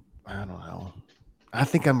I don't know. I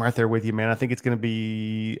think I'm right there with you, man. I think it's going to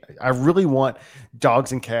be. I really want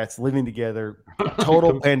dogs and cats living together,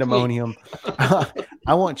 total pandemonium.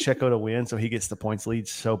 I want Checo to win so he gets the points lead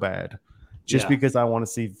so bad, just because I want to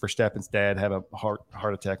see Verstappen's dad have a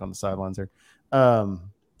heart attack on the sidelines there.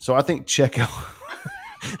 So I think Checo.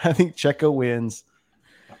 I think Checo wins.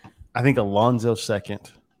 I think Alonso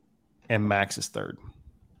second, and Max is third.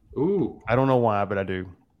 Ooh, I don't know why, but I do.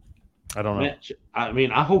 I don't know. Man, I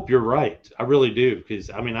mean, I hope you're right. I really do, because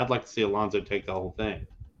I mean, I'd like to see Alonso take the whole thing.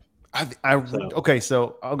 Okay,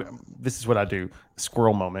 so this is what I do.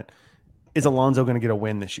 Squirrel moment. Is Alonso going to get a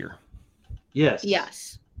win this year? Yes.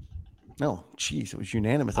 Yes. No, geez, it was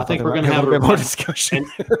unanimous. I think we're going to have a bit more discussion.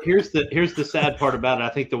 And here's the sad part about it. I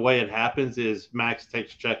think the way it happens is Max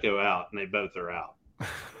takes Checo out, and they both are out.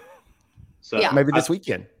 So maybe this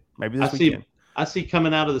weekend. I see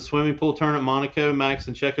coming out of the swimming pool tournament, Monaco, Max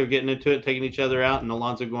and Checo getting into it, taking each other out, and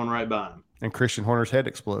Alonso going right by him. And Christian Horner's head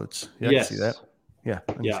explodes. Yeah, yes. I can see that. Yeah,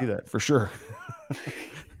 I can see that for sure.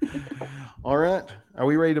 All right. Are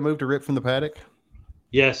we ready to move to Rip from the Paddock?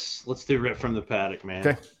 Yes, let's do Rip from the Paddock, man.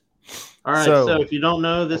 Okay. All right. So if you don't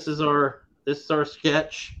know, this is our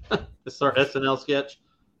sketch. This is our SNL sketch,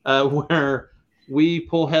 where we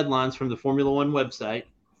pull headlines from the Formula One website,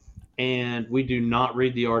 and we do not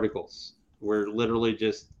read the articles. We're literally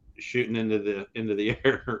just shooting into the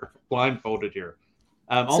air, blindfolded here.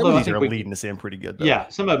 Although I think we're leading us in pretty good, though. Yeah,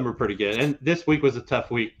 some of them are pretty good. And this week was a tough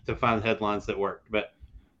week to find headlines that worked. But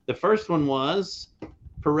the first one was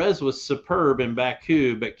Perez was superb in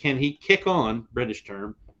Baku, but can he kick on, British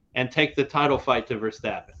term, and take the title fight to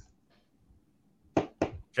Verstappen?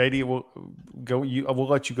 JD, we'll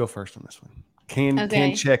let you go first on this one. Can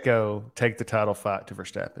Checo take the title fight to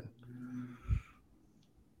Verstappen?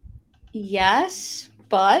 Yes,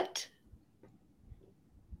 but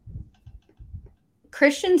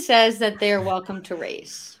Christian says that they're welcome to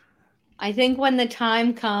race. I think when the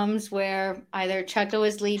time comes where either Checo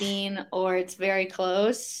is leading or it's very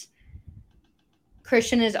close,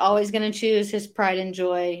 Christian is always going to choose his pride and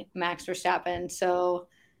joy, Max Verstappen. So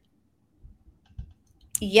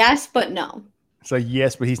yes, but no. So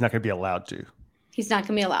yes, but he's not going to be allowed to. He's not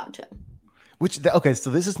going to be allowed to. So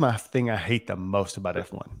this is my thing I hate the most about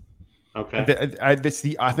F1. Okay. I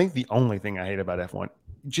think the only thing I hate about F1,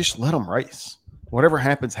 just let them race. Whatever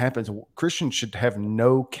happens. Christian should have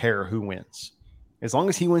no care who wins. As long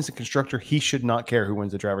as he wins the constructor, he should not care who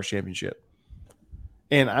wins the driver's championship.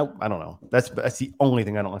 And I don't know. That's the only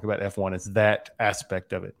thing I don't like about F1 is that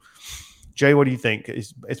aspect of it. Jay, what do you think?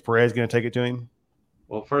 Is Perez going to take it to him?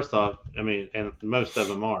 Well, first off, I mean, and most of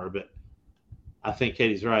them are, but I think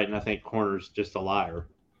Katie's right, and I think Horner's just a liar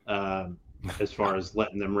as far as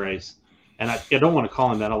letting them race. And I don't want to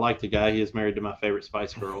call him that. I like the guy. He is married to my favorite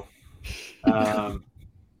Spice Girl,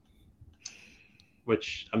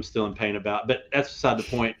 which I'm still in pain about. But that's beside the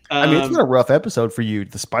point. I mean, it's been a rough episode for you.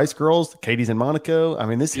 The Spice Girls, Katie's in Monaco. I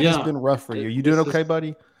mean, this has been rough for you. You doing okay,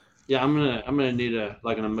 buddy? Yeah, I'm gonna need an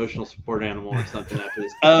emotional support animal or something after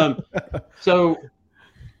this. So,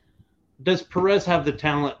 does Perez have the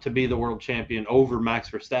talent to be the world champion over Max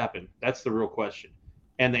Verstappen? That's the real question.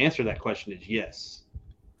 And the answer to that question is yes.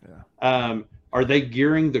 Yeah. Are they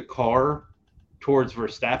gearing the car towards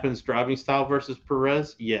Verstappen's driving style versus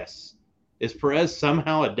Perez? Yes. Is Perez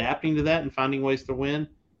somehow adapting to that and finding ways to win?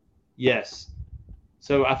 Yes.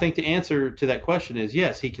 So I think the answer to that question is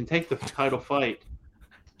yes, he can take the title fight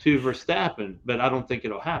to Verstappen, but I don't think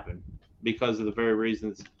it'll happen because of the very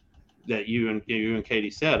reasons that you and Katie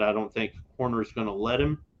said. I don't think Horner's going to let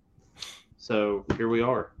him. So here we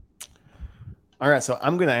are. All right, so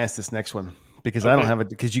I'm going to ask this next one because I don't have it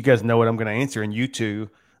because you guys know what I'm going to answer, and you two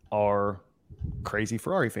are crazy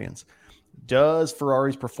Ferrari fans. Does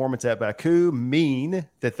Ferrari's performance at Baku mean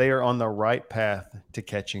that they are on the right path to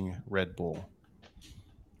catching Red Bull?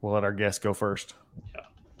 We'll let our guest go first.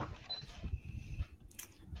 Yeah.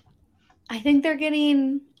 I think they're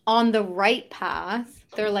getting on the right path.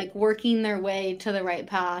 They're like working their way to the right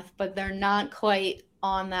path, but they're not quite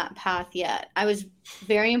on that path yet. I was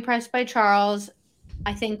very impressed by Charles.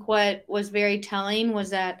 I think what was very telling was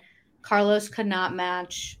that Carlos could not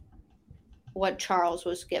match what Charles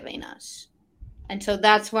was giving us. And so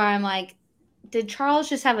that's where I'm like, did Charles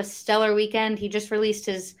just have a stellar weekend? He just released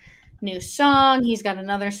his new song. He's got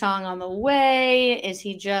another song on the way. Is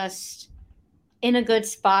he just in a good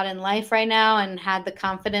spot in life right now and had the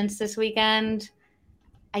confidence this weekend?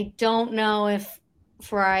 I don't know if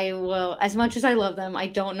Ferrari will, as much as I love them, I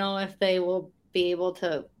don't know if they will be able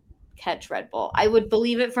to catch Red Bull. I would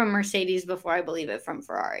believe it from Mercedes before I believe it from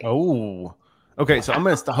Ferrari. Oh, okay. So I'm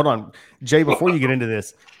going to hold on, Jay, before you get into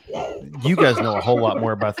this, you guys know a whole lot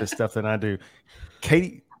more about this stuff than I do.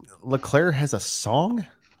 Katie, Leclerc has a song?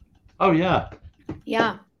 Oh, yeah.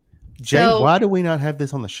 Yeah. Jay, So- why do we not have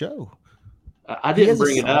this on the show? I He didn't has a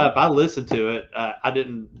bring it song? up. I listened to it. I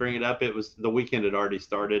didn't bring it up. It was the weekend had already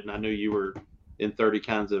started, and I knew you were in 30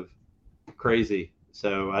 kinds of crazy,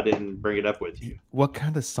 so I didn't bring it up with you. What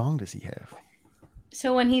kind of song does he have?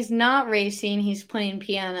 So when he's not racing, he's playing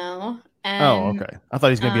piano. And Oh, okay. I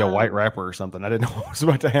thought he's going to be a white rapper or something. I didn't know what was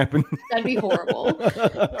about to happen. That'd be horrible.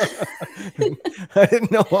 I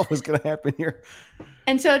didn't know what was going to happen here.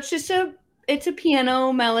 And so it's a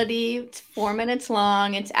piano melody. It's 4 minutes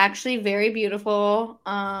long. It's actually very beautiful.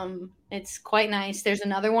 It's quite nice. There's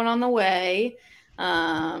another one on the way.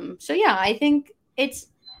 So yeah, I think it's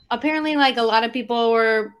apparently like a lot of people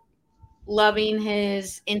were loving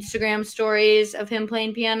his Instagram stories of him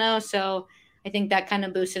playing piano. So I think that kind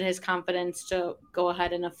of boosted his confidence to go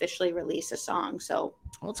ahead and officially release a song. So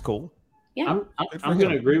Well, that's cool. yeah, I'm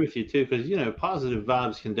going to agree with you too, because positive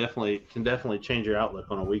vibes can definitely change your outlook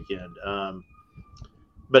on a weekend.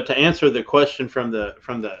 But to answer the question from the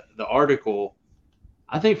article,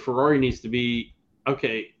 I think Ferrari needs to be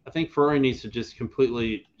okay. I think Ferrari needs to just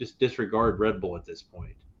completely disregard Red Bull at this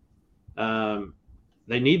point.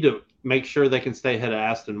 They need to make sure they can stay ahead of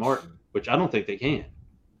Aston Martin, which I don't think they can.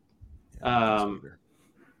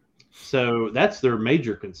 So that's their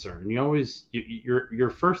major concern. Your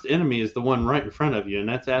first enemy is the one right in front of you, and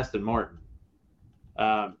that's Aston Martin.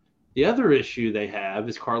 The other issue they have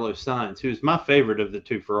is Carlos Sainz, who's my favorite of the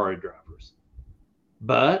two Ferrari drivers.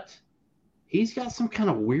 But he's got some kind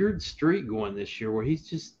of weird streak going this year where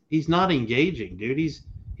he's not engaging, dude.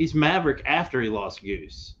 He's Maverick after he lost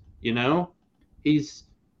Goose.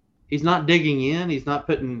 He's not digging in. He's not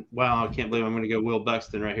putting, wow, I can't believe I'm going to go Will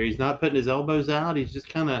Buxton right here. He's not putting his elbows out. He's just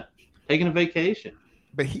kind of taking a vacation.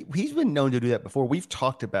 But he's been known to do that before. We've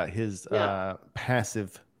talked about his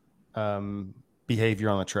passive behavior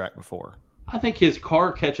on the track before. I think his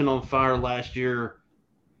car catching on fire last year,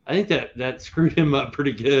 I think that screwed him up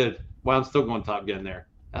pretty good. Well, I'm still going Top Gun there.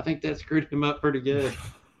 I think that screwed him up pretty good.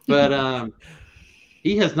 But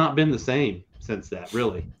he has not been the same since that,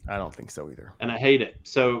 really. I don't think so either. And I hate it.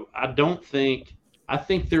 So I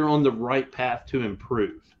think they're on the right path to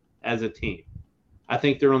improve as a team. I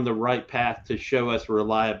think they're on the right path to show us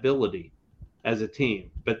reliability as a team.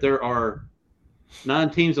 But there are 9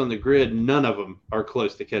 teams on the grid. None of them are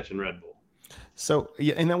close to catching Red Bull. So,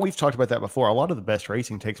 yeah, and then we've talked about that before. A lot of the best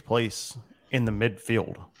racing takes place in the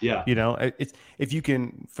midfield. Yeah. It's if you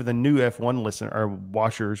can, for the new F1 listener or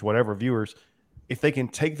watchers, whatever, viewers, if they can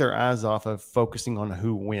take their eyes off of focusing on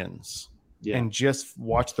who wins and just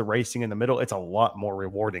watch the racing in the middle, it's a lot more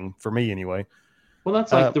rewarding for me anyway. Well,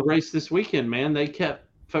 that's like the race this weekend, man. They kept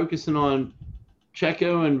focusing on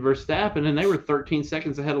Checo and Verstappen, and they were 13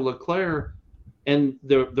 seconds ahead of Leclerc. And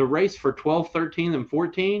the race for 12, 13, and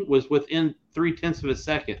 14 was within 0.3 of a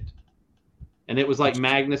second. And it was like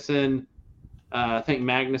Magnussen, I think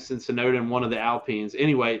Magnussen, Tsunoda, and one of the Alpines.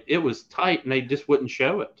 Anyway, it was tight, and they just wouldn't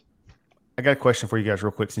show it. I got a question for you guys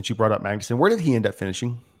real quick since you brought up Magnussen. Where did he end up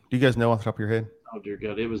finishing? Do you guys know off the top of your head? Oh, dear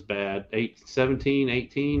God. It was bad. 17,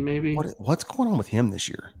 18, maybe. What's going on with him this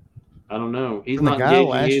year? I don't know. He's From not the guy engaging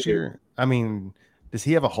last either. year. I mean, does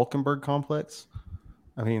he have a Hulkenberg complex?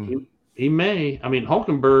 I mean, he may. I mean,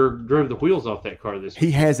 Hulkenberg drove the wheels off that car this week.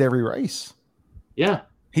 he has every race. Yeah.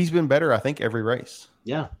 He's been better, I think, every race.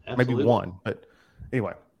 Yeah. Absolutely. Maybe one, but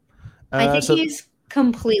anyway. I think he's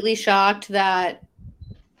completely shocked that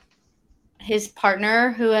his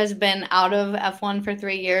partner, who has been out of F1 for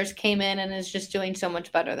 3 years, came in and is just doing so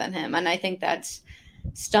much better than him. And I think that's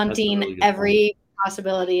stunting really good every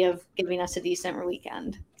possibility of giving us a decent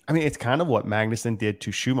weekend. I mean, it's kind of what Magnussen did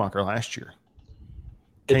to Schumacher last year.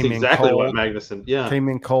 It's Came in exactly cold, what Magnussen, yeah. Came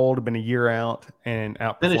in cold, been a year out, and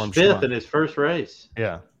outperformed Finished 5th Schumacher. in his first race.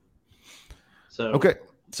 Yeah. So Okay.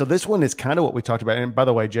 So this one is kind of what we talked about. And by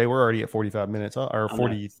the way, Jay, we're already at 45 minutes or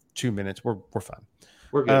 42 minutes. We're fine.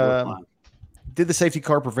 we're good. We're fine. Did the safety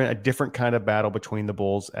car prevent a different kind of battle between the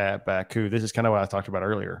bulls at Baku? This is kind of what I talked about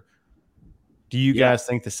earlier. Do you guys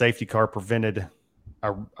think the safety car prevented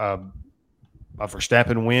a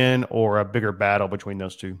Verstappen win or a bigger battle between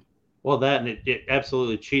those two? Well, that and it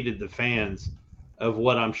absolutely cheated the fans of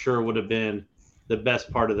what I'm sure would have been the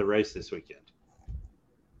best part of the race this weekend.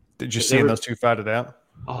 Did you see those two fight it out?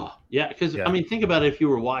 Oh yeah, because I mean, think about it. If you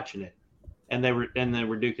were watching it, and they were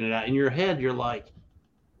duking it out in your head, you're like,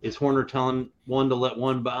 is Horner telling one to let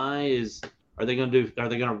one by? Are they going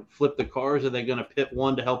to flip the cars? Are they going to pit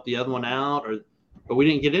one to help the other one out? But we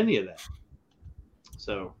didn't get any of that.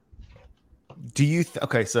 So, do you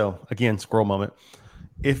okay? So again, squirrel moment.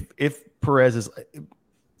 If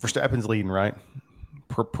Verstappen's leading, right?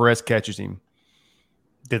 Perez catches him.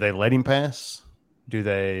 Do they let him pass? Do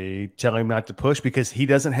they tell him not to push because he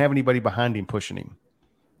doesn't have anybody behind him pushing him?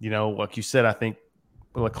 You know, like you said, I think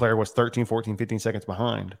Leclerc was 13, 14, 15 seconds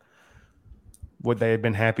behind. Would they have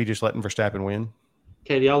been happy just letting Verstappen win?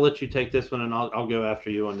 Katie, I'll let you take this one, and I'll go after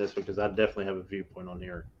you on this one because I definitely have a viewpoint on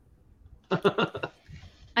here.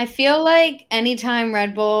 I feel like anytime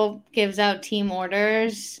Red Bull gives out team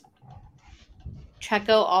orders,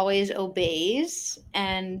 Checo always obeys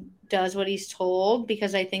and does what he's told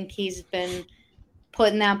because I think he's been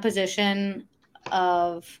put in that position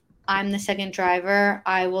of I'm the second driver.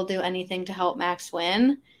 I will do anything to help Max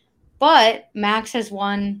win. But Max has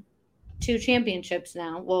won 2 championships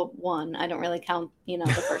now. Well, 1. I don't really count,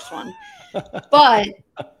 the first one. But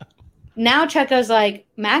now Checo's like,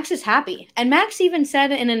 Max is happy. And Max even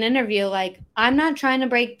said in an interview, like, I'm not trying to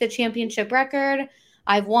break the championship record.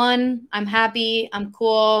 I've won. I'm happy. I'm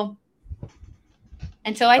cool.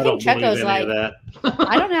 And so I think Checo's like,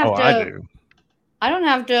 I don't have to. I don't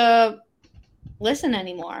have to listen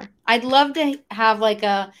anymore. I'd love to have like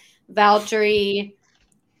a Valtteri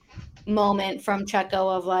moment from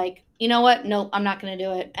Checo of like, you know what? Nope, I'm not going to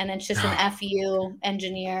do it. And it's just an FU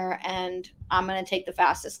engineer and I'm going to take the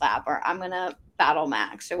fastest lap or I'm going to battle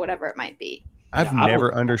Max or whatever it might be. I've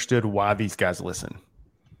never understood why these guys listen.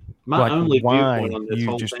 My only viewpoint on this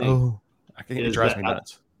whole thing I think it drives me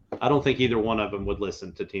nuts. I don't think either one of them would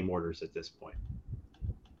listen to team orders at this point.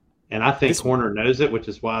 And I think Horner knows it, which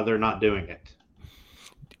is why they're not doing it.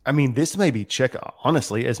 I mean, this may be Checo.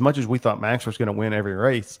 Honestly, as much as we thought Max was going to win every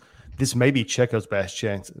race, this may be Checo's best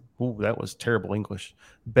chance. Ooh, that was terrible English.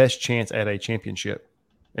 Best chance at a championship.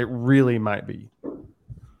 It really might be.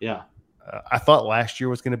 Yeah. I thought last year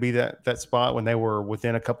was going to be that spot when they were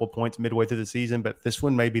within a couple of points midway through the season, but this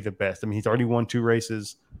one may be the best. I mean, he's already won 2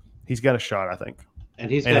 races. He's got a shot, I think. And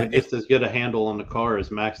he's got just as good a handle on the car as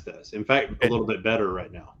Max does. In fact, a little bit better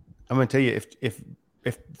right now. I'm going to tell you, if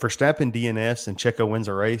Verstappen DNFs and Checo wins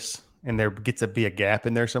a race and there gets to be a gap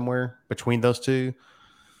in there somewhere between those two,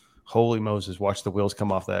 holy Moses, watch the wheels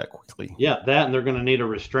come off that quickly. Yeah, that, and they're going to need a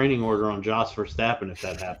restraining order on Jos Verstappen if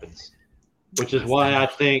that happens, which is why I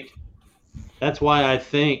think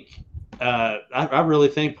I really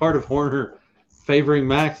think part of Horner favoring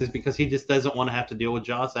Max is because he just doesn't want to have to deal with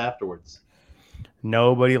Jos afterwards.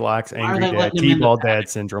 Nobody likes angry dad, T-ball dad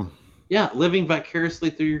syndrome. Yeah, living vicariously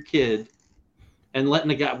through your kid and letting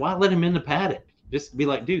the guy, why let him in the paddock? Just be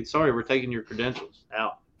like, dude, sorry, we're taking your credentials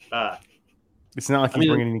out. Bye. It's not like he's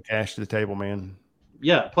bringing any cash to the table, man.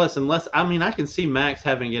 Yeah, plus, I can see Max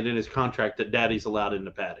having it in his contract that daddy's allowed in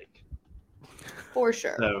the paddock. For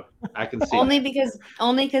sure. So I can see only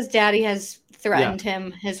because daddy has threatened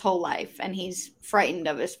him his whole life and he's frightened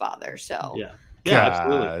of his father. So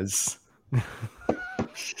absolutely.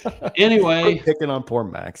 Anyway, picking on poor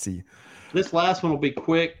Maxie. This last one will be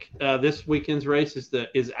quick. This weekend's race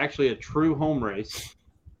is actually a true home race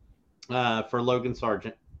for Logan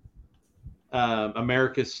Sargent.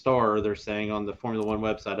 America's star, they're saying on the Formula One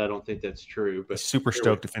website. I don't think that's true, but super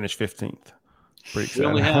stoked to finish 15th. Pretty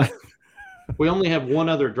excited. We only have one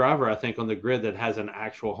other driver, I think, on the grid that has an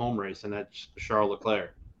actual home race, and that's Charles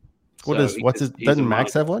Leclerc. Doesn't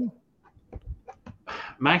Max have one?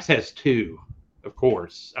 Max has 2, of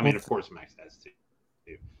course. I mean, of course, Max has 2.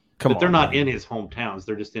 But they're not in his hometowns;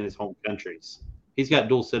 they're just in his home countries. He's got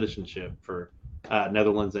dual citizenship for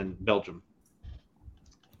Netherlands and Belgium.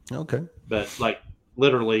 Okay, but like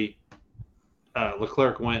literally,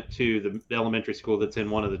 Leclerc went to the elementary school that's in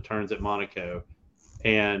one of the turns at Monaco,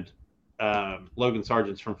 and Logan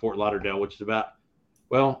Sargent's from Fort Lauderdale, which is about,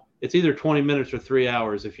 it's either 20 minutes or 3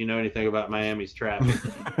 hours if you know anything about Miami's traffic,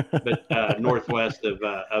 but northwest of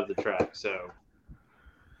the track. So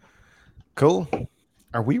cool.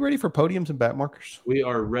 Are we ready for podiums and back markers? We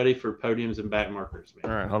are ready for podiums and back markers,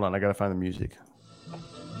 man. All right, hold on. I got to find the music.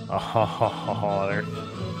 Oh, there.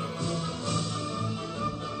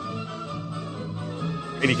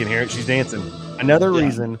 Katie can hear it. She's dancing. Another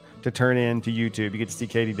reason to turn in to YouTube. You get to see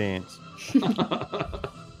Katie dance.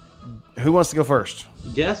 Who wants to go first?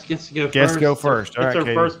 Guess gets to go first. Guess go first. All right, our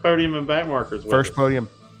Katie. first podium and back markers. First podium.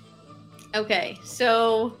 Okay,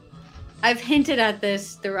 so I've hinted at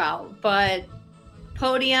this throughout, but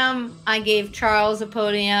podium, I gave Charles a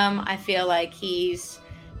podium. I feel like he's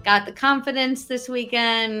got the confidence this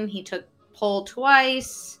weekend. He took pole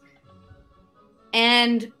twice.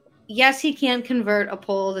 And yes, he can't convert a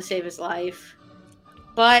pole to save his life.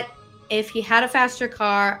 But if he had a faster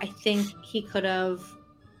car, I think he could have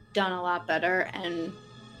done a lot better. And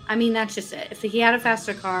I mean, that's just it. If he had a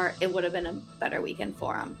faster car, it would have been a better weekend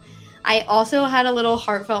for him. I also had a little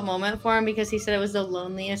heartfelt moment for him because he said it was the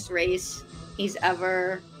loneliest race he's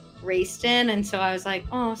ever raced in. And so I was like,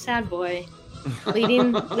 oh, sad boy.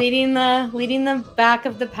 leading the back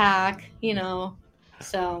of the pack, you know.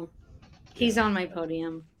 So he's on my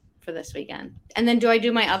podium for this weekend. And then do I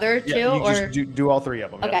do my other two? Yeah, you or just do all three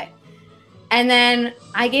of them. Okay. Yeah. And then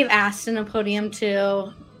I gave Aston a podium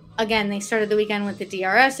too. Again, they started the weekend with the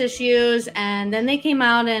DRS issues, and then they came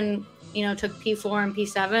out and, you know, took P4 and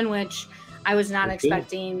P7, which I was not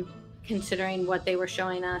expecting considering what they were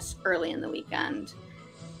showing us early in the weekend.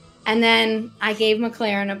 And then I gave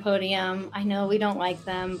McLaren a podium. I know we don't like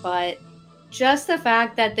them, but just the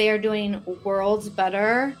fact that they are doing worlds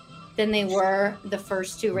better than they were the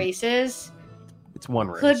first two races. It's one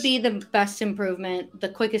race. Could be the best improvement, the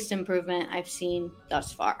quickest improvement I've seen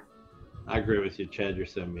thus far. I agree with you, Chad. You're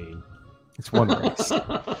so mean. It's one race.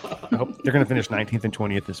 I hope they're going to finish 19th and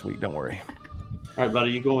 20th this week. Don't worry. All right,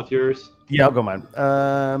 buddy. You going with yours? Yeah, I'll go mine.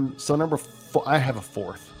 So number 4, I have a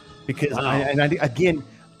fourth because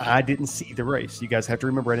I didn't see the race. You guys have to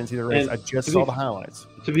remember I didn't see the race. And I just saw the highlights.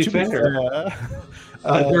 To be fair,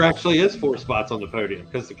 there actually is 4 spots on the podium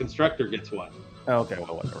because the constructor gets one. Okay,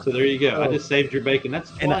 well, whatever. So there you go. I just saved your bacon. That's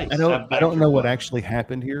twice. And I don't know what actually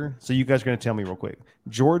happened here. So you guys are going to tell me real quick.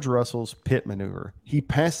 George Russell's pit maneuver. He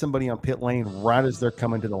passed somebody on pit lane right as they're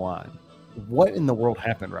coming to the line. What in the world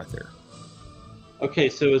happened right there? Okay,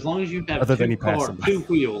 so as long as you have two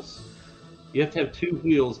wheels, you have to have 2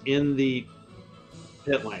 wheels in the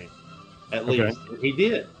pit lane, at least. And he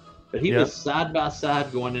did. But he was side by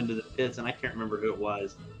side going into the pits, and I can't remember who it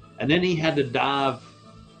was. And then he had to dive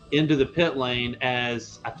into the pit lane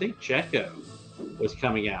as I think Checo was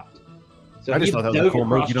coming out. So I just thought that was a cool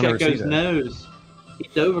move. You don't ever see that. Nose. He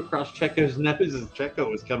dove across Checo's nose as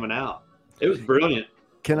Checo was coming out. It was brilliant.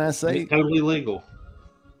 Can I say totally legal?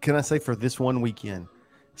 Can I say for this one weekend,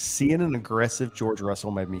 seeing an aggressive George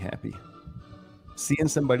Russell made me happy. Seeing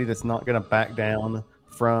somebody that's not going to back down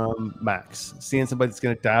from Max, seeing somebody that's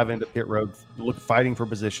going to dive into pit road, fighting for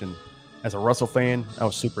position. As a Russell fan, I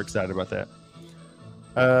was super excited about that.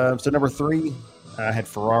 So number 3, I had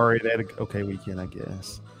Ferrari. They had an okay weekend, I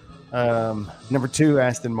guess. Number 2,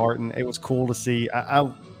 Aston Martin. It was cool to see.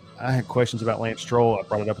 I had questions about Lance Stroll. I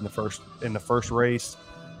brought it up in the first race.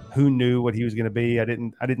 Who knew what he was going to be? I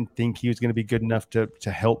didn't think he was going to be good enough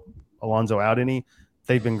to help Alonso out any.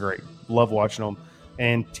 They've been great. Love watching them.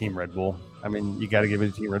 And Team Red Bull. I mean, you got to give it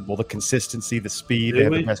to Team Red Bull. The consistency, the speed. They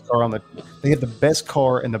have the best car They have the best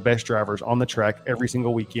car and the best drivers on the track every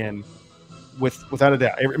single weekend, without a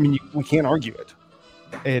doubt. I mean, we can't argue it.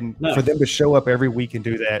 And for them to show up every week and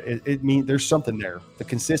do that, it means there's something there. The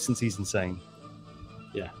consistency is insane.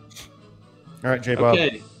 Yeah. All right, J Bob.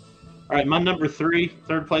 Okay. All right, my number 3,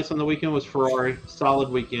 third place on the weekend was Ferrari. Solid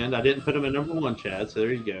weekend. I didn't put them at number 1, Chad. So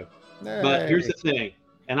there you go. Hey. But here's the thing,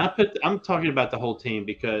 and I'm talking about the whole team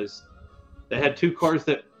because they had 2 cars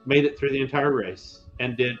that made it through the entire race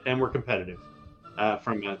and were competitive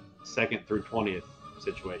from a 2nd through 20th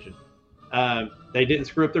situation. They didn't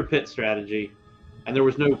screw up their pit strategy, and there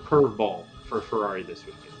was no curveball for Ferrari this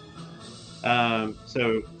weekend.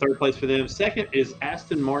 So 3rd place for them. 2nd is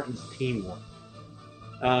Aston Martin's teamwork.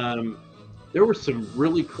 There were some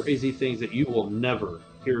really crazy things that you will never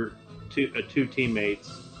hear 2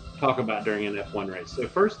 teammates talk about during an F1 race. So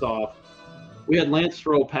first off, we had Lance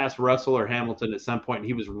Stroll pass Russell or Hamilton at some point, and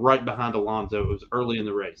he was right behind Alonso. It was early in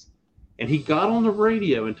the race. And he got on the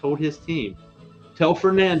radio and told his team, "Tell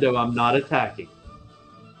Fernando I'm not attacking."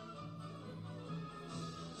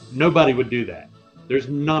 Nobody would do that. There's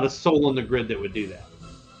not a soul on the grid that would do that.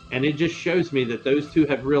 And it just shows me that those 2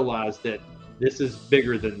 have realized that this is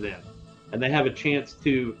bigger than them. And they have a chance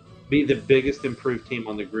to be the biggest improved team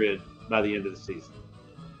on the grid by the end of the season.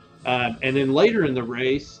 And then later in the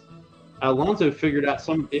race, Alonso figured out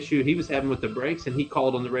some issue he was having with the brakes, and he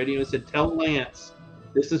called on the radio and said, "Tell Lance,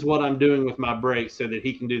 this is what I'm doing with my brakes so that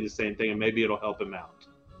he can do the same thing, and maybe it'll help him out."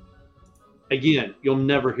 Again, you'll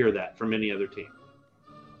never hear that from any other team.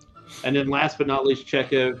 And then last but not least,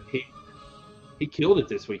 Checo, he killed it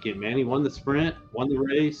this weekend, man. He won the sprint, won the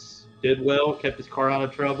race, did well, kept his car out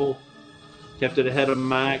of trouble, kept it ahead of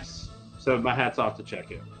Max. So my hat's off to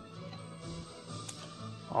Checo.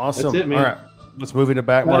 Awesome. That's it, man. All right. Let's move into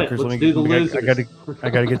back markers. I got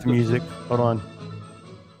to get the music. Hold on.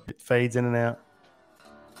 It fades in and out.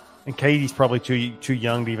 And Katie's probably too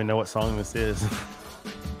young to even know what song this is.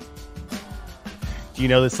 Do you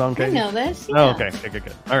know this song, Katie? I know this. Oh, Yeah. okay.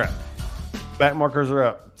 Good. All right. Back markers are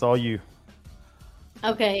up. It's all you.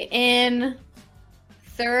 Okay, in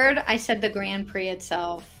third, I said the Grand Prix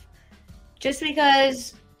itself. Just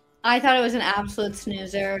because I thought it was an absolute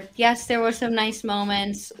snoozer. Yes, there were some nice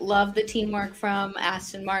moments. Love the teamwork from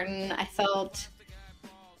Aston Martin. I felt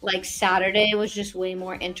like Saturday was just way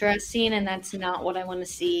more interesting, and that's not what I want to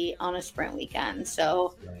see on a sprint weekend.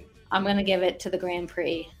 So I'm going to give it to the Grand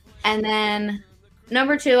Prix. And then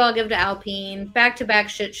number 2, I'll give to Alpine. Back-to-back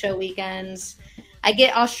shit show weekends. I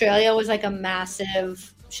get Australia was like a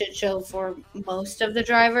massive shit show for most of the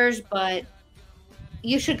drivers, but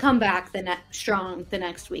you should come back strong the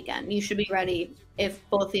next weekend. You should be ready if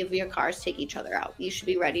both of your cars take each other out. You should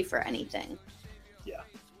be ready for anything. Yeah.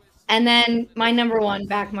 And then my number 1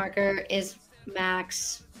 back marker is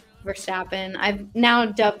Max Verstappen. I've now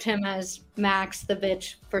dubbed him as Max the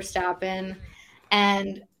bitch Verstappen,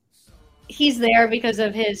 and he's there because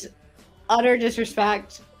of his utter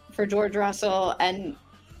disrespect for George Russell and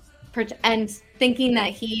thinking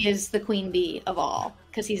that he is the queen bee of all,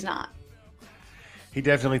 because he's not. He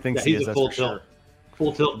definitely thinks he is. He's a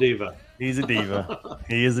full tilt diva. He's a diva.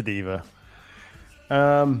 He is a diva.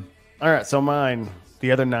 All right, so mine,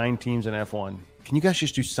 the other 9 teams in F1. Can you guys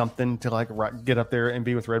just do something to like get up there and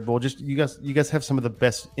be with Red Bull? Just you guys have some of the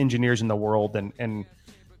best engineers in the world, and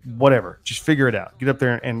whatever. Just figure it out. Get up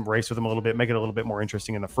there and race with them a little bit. Make it a little bit more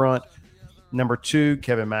interesting in the front. Number 2,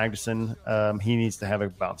 Kevin Magnussen. He needs to have a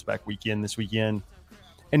bounce back weekend this weekend.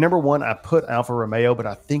 And number 1, I put Alfa Romeo, but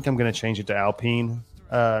I think I'm going to change it to Alpine,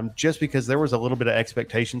 just because there was a little bit of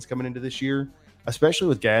expectations coming into this year, especially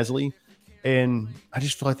with Gasly, and I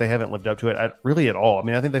just feel like they haven't lived up to it really at all. I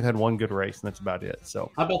mean, I think they've had one good race, and that's about it. So,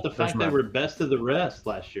 how about the fact they were best of the rest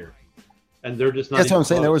last year, and they're just not? That's what I'm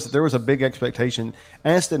saying. Close. There was a big expectation.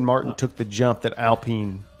 Aston Martin took the jump that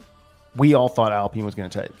Alpine, we all thought Alpine was going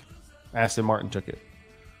to take. Aston Martin took it.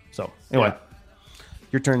 So anyway,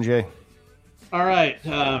 your turn, Jay. All right.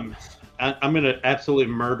 I'm going to absolutely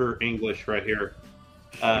murder English right here.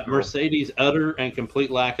 Mercedes' utter and complete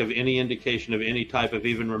lack of any indication of any type of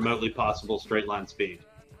even remotely possible straight line speed.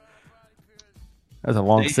 That's a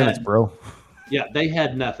long sentence, bro. Yeah, they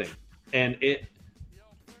had nothing. And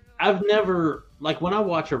I've never, like when I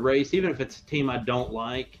watch a race, even if it's a team I don't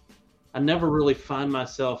like, I never really find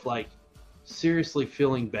myself like seriously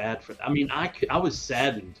feeling bad for them. I mean, I was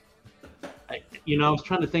saddened. I was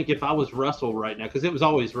trying to think if I was Russell right now, because it was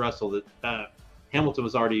always Russell that Hamilton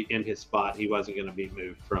was already in his spot. He wasn't going to be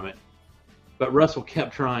moved from it. But Russell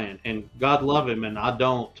kept trying, and God love him, and I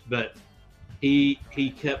don't. But he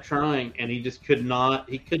kept trying, and he just could not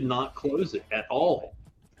close it at all.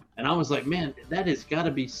 And I was like, man, that has got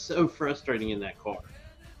to be so frustrating in that car.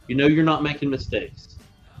 You're not making mistakes.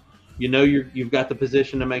 You've got the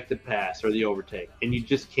position to make the pass or the overtake, and you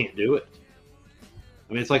just can't do it.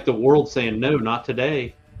 I mean, it's like the world saying, no, not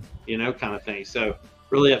today, kind of thing. So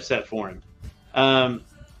really upset for him.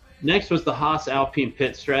 Next was the Haas Alpine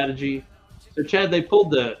pit strategy. So Chad, they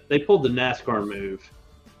pulled the NASCAR move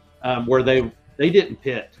where they didn't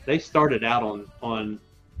pit. They started out on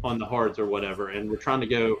the hards or whatever, and we're trying to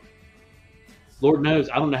go. Lord knows,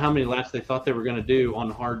 I don't know how many laps they thought they were going to do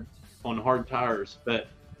on hard tires, but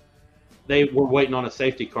they were waiting on a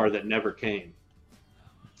safety car that never came.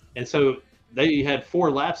 And so they had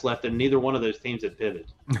 4 laps left, and neither one of those teams had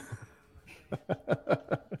pitted.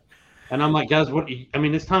 And I'm like, guys,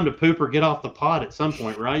 it's time to poop or get off the pod at some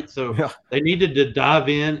point, right? So They needed to dive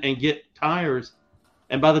in and get tires.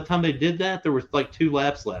 And by the time they did that, there was like 2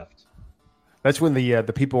 laps left. That's when the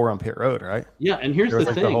people were on pit road, right? Yeah, and here's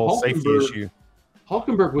the thing. The whole safety issue.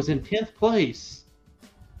 Hulkenberg was in 10th place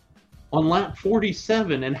on lap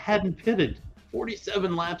 47 and hadn't pitted.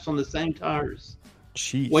 47 laps on the same tires.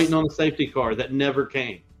 Jeez. Waiting on the safety car that never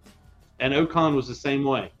came. And Ocon was the same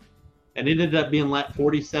way. And it ended up being lap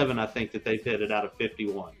 47, I think, that they pitted out of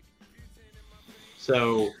 51.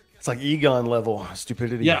 So it's like Egon level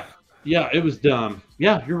stupidity. Yeah, it was dumb.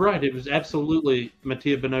 Yeah, you're right. It was absolutely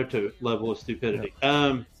Mattia Binotto level of stupidity.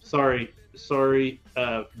 Yeah. Sorry,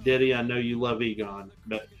 Diddy. I know you love Egon,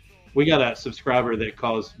 but we got a subscriber that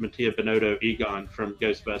calls Mattia Binotto Egon from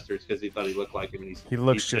Ghostbusters because he thought he looked like him. And he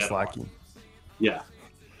looks just like him. Yeah.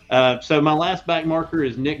 So my last back marker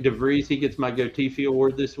is Nick DeVries. He gets my Gotifi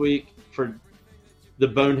award this week for the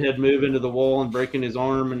bonehead move into the wall and breaking his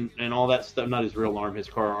arm and all that stuff. Not his real arm, his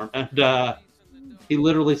car arm. And he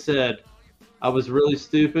literally said, I was really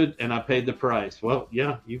stupid and I paid the price. Well,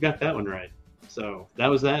 yeah, you got that one right. So that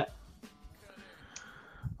was that.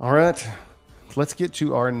 All right. let's get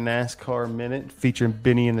to our NASCAR minute featuring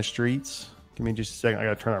Benny in the streets. Give me just a second. I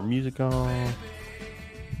got to turn our music on.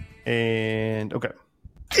 And okay.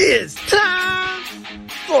 It's time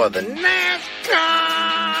for the NASCAR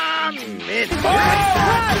Minute.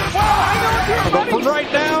 Go from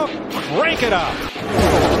right now, crank it up.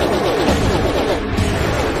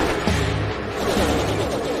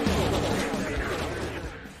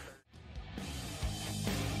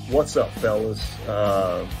 What's up, fellas?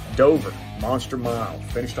 Dover, Monster Mile,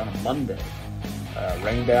 finished on a Monday.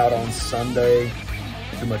 Rained out on Sunday.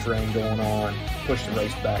 Too much rain going on. Pushed the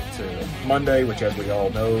race back to Monday, which, as we all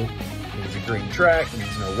know, is a green track.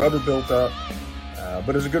 Means no rubber built up. But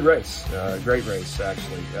it was a good race. Great race,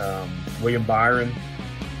 actually. William Byron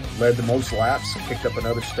led the most laps. Picked up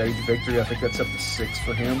another stage victory. I think that's up to 6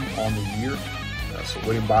 for him on the year. So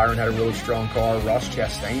William Byron had a really strong car. Ross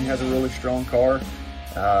Chastain has a really strong car.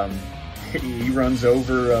 He runs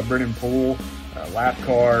over Brennan Poole, lap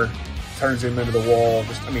car, turns him into the wall.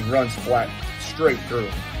 Runs flat straight through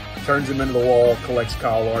him. Turns him into the wall, collects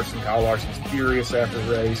Kyle Larson. Kyle Larson's furious after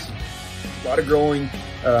the race. A lot of growing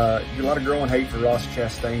hate for Ross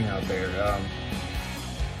Chastain out there.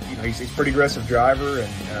 He's a pretty aggressive driver,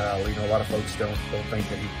 and a lot of folks don't think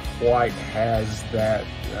that he quite has that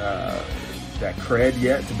cred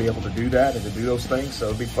yet to be able to do that and to do those things. So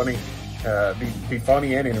it'd be funny. Be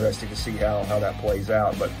funny and interesting to see how that plays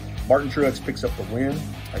out. But Martin Truex picks up the win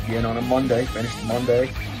again on a Monday, finished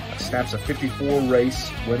Monday, snaps a 54-race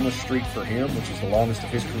winless streak for him, which is the longest of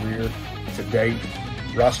his career to date.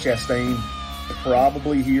 Ross Chastain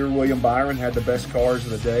probably here. William Byron had the best cars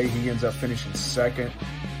of the day. He ends up finishing second.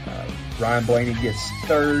 Ryan Blaney gets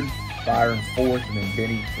third, Byron fourth, and then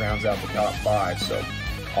Benny rounds out the top 5. So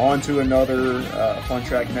on to another fun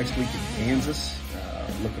track next week in Kansas.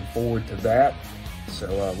 Looking forward to that. So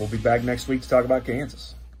we'll be back next week to talk about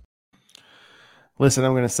Kansas. Listen,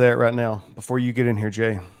 I'm going to say it right now before you get in here,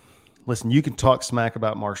 Jay. Listen, you can talk smack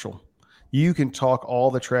about Marshall. You can talk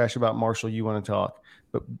all the trash about Marshall you want to talk,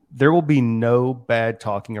 but there will be no bad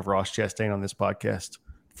talking of Ross Chastain on this podcast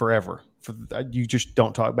forever. You just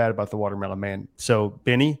don't talk bad about the Watermelon Man. So,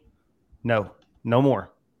 Benny, no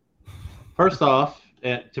more. First off,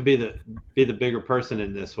 to be the bigger person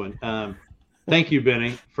in this one, thank you,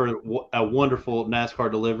 Benny, for a wonderful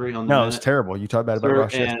NASCAR delivery on the minute. It's terrible. You talk bad about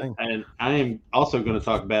Ross Chastain. And I am also going to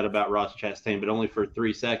talk bad about Ross Chastain, but only for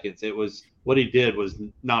 3 seconds. It was what he did was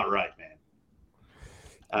not right, man.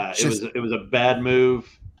 It was a bad move.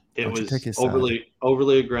 It was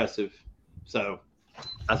overly aggressive. So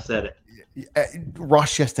I said it.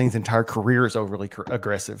 Ross Chastain's entire career is overly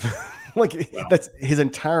aggressive. That's his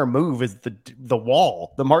entire move is the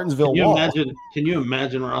wall, the Martinsville wall. Can you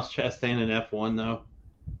imagine Ross Chastain in F1 though?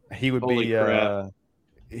 He would be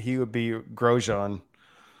Grosjean.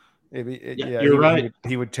 You're right.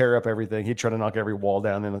 He would tear up everything. He'd try to knock every wall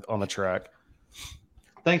down on the track.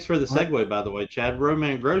 Thanks for the segue, by the way, Chad.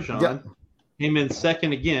 Romain Grosjean came in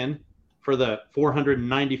second again for the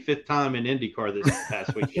 495th time in IndyCar this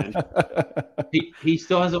past weekend. He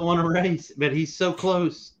still hasn't won a race, but he's so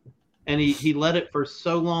close. And he led it for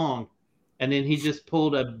so long. And then he just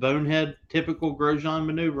pulled a bonehead, typical Grosjean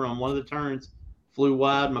maneuver on one of the turns, flew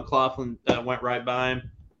wide. McLaughlin went right by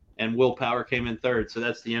him, and Will Power came in third. So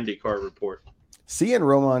that's the IndyCar report. Seeing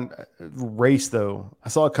Roman race, though, I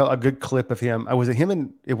saw a good clip of him. It wasn't him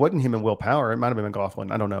and Will Power. It might have been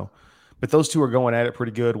McLaughlin. I don't know. But those two are going at it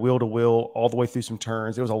pretty good, wheel to wheel, all the way through some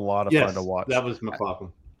turns. It was a lot of fun to watch. That was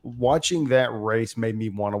McLaughlin. Watching that race made me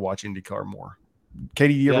want to watch IndyCar more.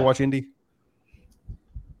 Katie, do you ever watch Indy?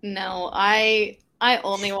 No, I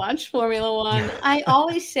only watch Formula One. I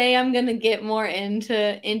always say I'm going to get more into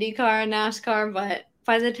IndyCar and NASCAR, but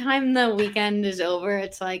by the time the weekend is over,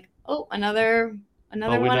 it's like, another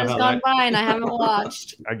one has gone by and I haven't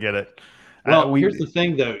watched. I get it. Well, here's the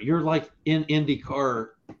thing, though. You're like in IndyCar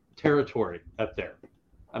territory up there.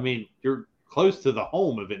 I mean, you're close to the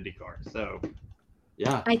home of IndyCar. So,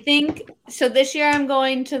 yeah. I think so. This year I'm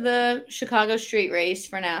going to the Chicago Street Race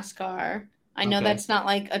for NASCAR. I know that's not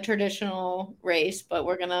like a traditional race, but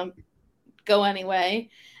we're going to go anyway.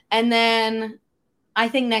 And then I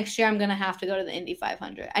think next year I'm going to have to go to the Indy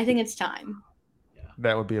 500. I think it's time.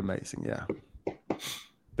 That would be amazing. Yeah.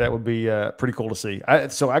 That would be pretty cool to see.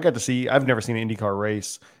 So I got to see, I've never seen an IndyCar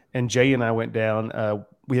race, and Jay and I went down.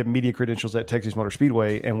 We have media credentials at Texas Motor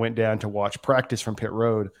Speedway and went down to watch practice from pit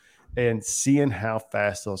road, and seeing how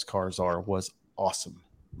fast those cars are was awesome.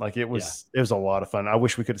 Like it was a lot of fun. I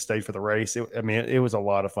wish we could have stayed for the race. It was a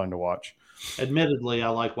lot of fun to watch. Admittedly, I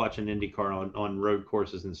like watching IndyCar on road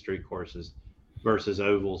courses and street courses versus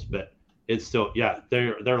ovals, but it's still,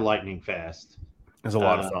 they're lightning fast. It's a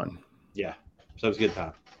lot of fun. Yeah. it was a good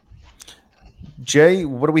time. Jay,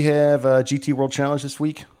 what do we have? GT World Challenge this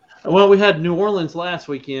week? Well, we had New Orleans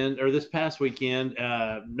this past weekend.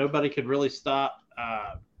 Nobody could really stop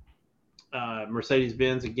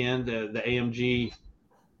Mercedes-Benz again. The AMG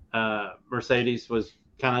Mercedes was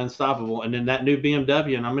kind of unstoppable. And then that new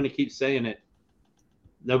BMW, and I'm going to keep saying it,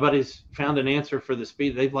 nobody's found an answer for the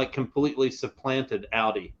speed. They've like completely supplanted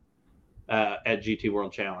Audi at GT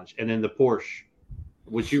World Challenge. And then the Porsche,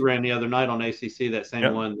 which you ran the other night on ACC, that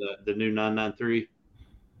same one, the new 993.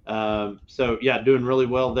 So yeah, doing really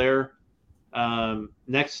well there.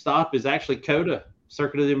 Next stop is actually COTA,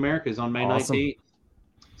 Circuit of the Americas on May 19th.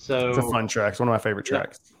 So it's a fun track. It's one of my favorite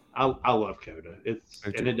tracks. I love COTA. And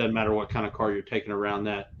it doesn't matter what kind of car you're taking around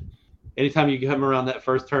that. Anytime you come around that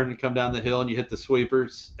first turn and come down the hill and you hit the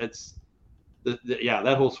sweepers, it's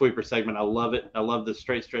that whole sweeper segment. I love it. I love the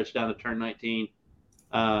straight stretch down to turn 19.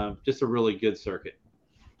 Just a really good circuit.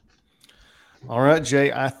 All right,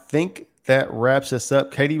 Jay, I think that wraps us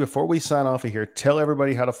up. Katie, before we sign off of here, tell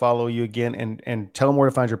everybody how to follow you again and tell them where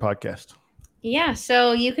to find your podcast. Yeah,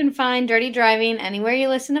 so you can find Dirty Driving anywhere you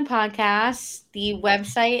listen to podcasts. The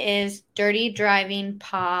website is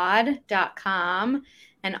dirtydrivingpod.com,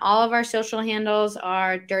 and all of our social handles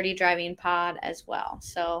are Dirty Driving Pod as well.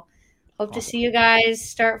 So hope to see you guys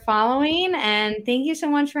start following, and thank you so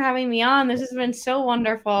much for having me on. This has been so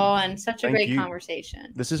wonderful and such a great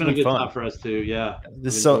conversation. This has been a good fun time for us too. Yeah,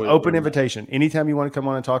 this is so open invitation. Anytime you want to come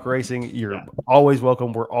on and talk racing, you're always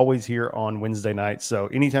welcome. We're always here on Wednesday nights, so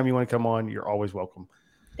anytime you want to come on, you're always welcome.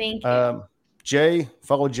 Thank you. Jay,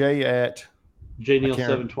 follow Jay at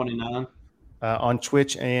JNeil729 on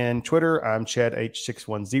Twitch and Twitter. I'm Chad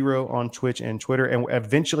H610 on Twitch and Twitter. And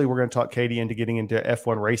eventually we're going to talk Katie into getting into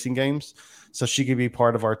F1 racing games so she can be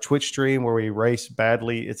part of our Twitch stream where we race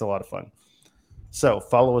badly. It's a lot of fun. So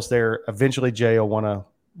follow us there. Eventually Jay will want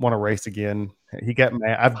to race again. He got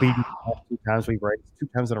mad. I've beaten him 2 times. We've raced 2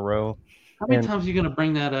 times in a row. How many times are you going to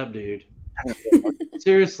bring that up, dude?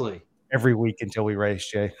 Seriously. Every week until we race,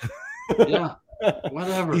 Jay. Yeah.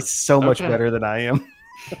 Whatever. He's so much better than I am.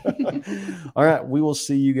 All right, we will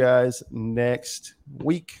see you guys next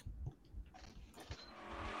week.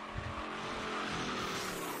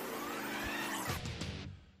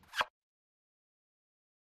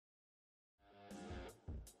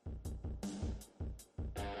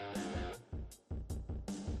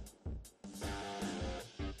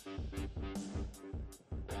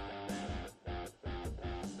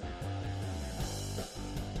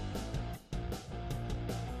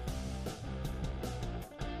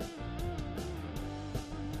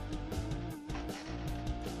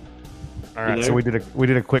 All right, so we did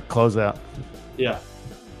a quick closeout. Yeah,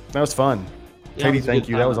 that was fun. Yeah, Katie, thank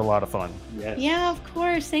you. That was a lot of fun. Yes. Yeah, of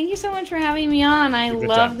course. Thank you so much for having me on. I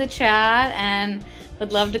love the chat and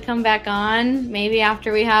would love to come back on. Maybe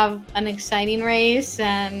after we have an exciting race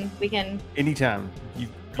and we can. Anytime. You've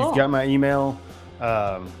got my email.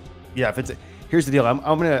 If it's here's the deal. I'm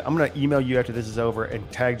gonna email you after this is over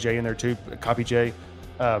and tag Jay in there too. Copy Jay.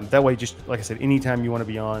 That way, just like I said, anytime you want to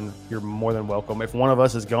be on, you're more than welcome. If one of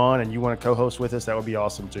us is gone and you want to co-host with us, that would be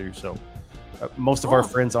awesome too. So most of our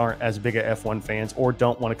friends aren't as big of F1 fans or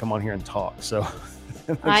don't want to come on here and talk. So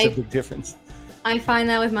that makes a big difference. I find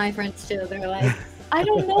that with my friends too. They're like, I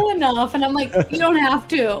don't know enough. And I'm like, you don't have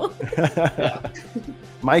to.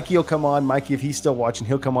 Mikey will come on. Mikey, if he's still watching,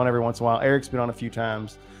 he'll come on every once in a while. Eric's been on a few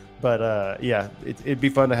times. But it'd be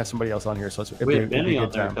fun to have somebody else on here. So we had Benny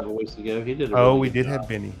on there a couple weeks ago. He did. We did have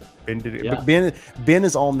Benny. Ben did it. Yeah. But Ben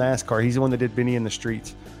is all NASCAR. He's the one that did Benny in the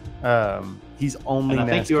streets. He's only NASCAR. I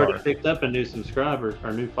think you already picked up a new subscriber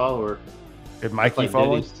or new follower. Did Mikey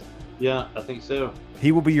follow? Yeah, I think so.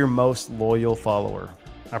 He will be your most loyal follower.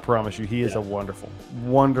 I promise you. He is a wonderful,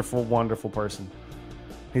 wonderful, wonderful person.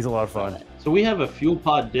 He's a lot of fun. So we have a Fuel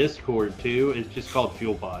Pod Discord too. It's just called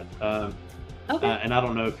Fuel Pod. Okay. And I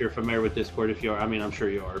don't know if you're familiar with Discord. If you are, I mean, I'm sure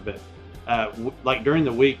you are. But like during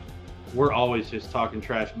the week, we're always just talking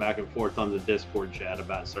trash back and forth on the Discord chat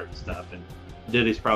about certain stuff. And Diddy's probably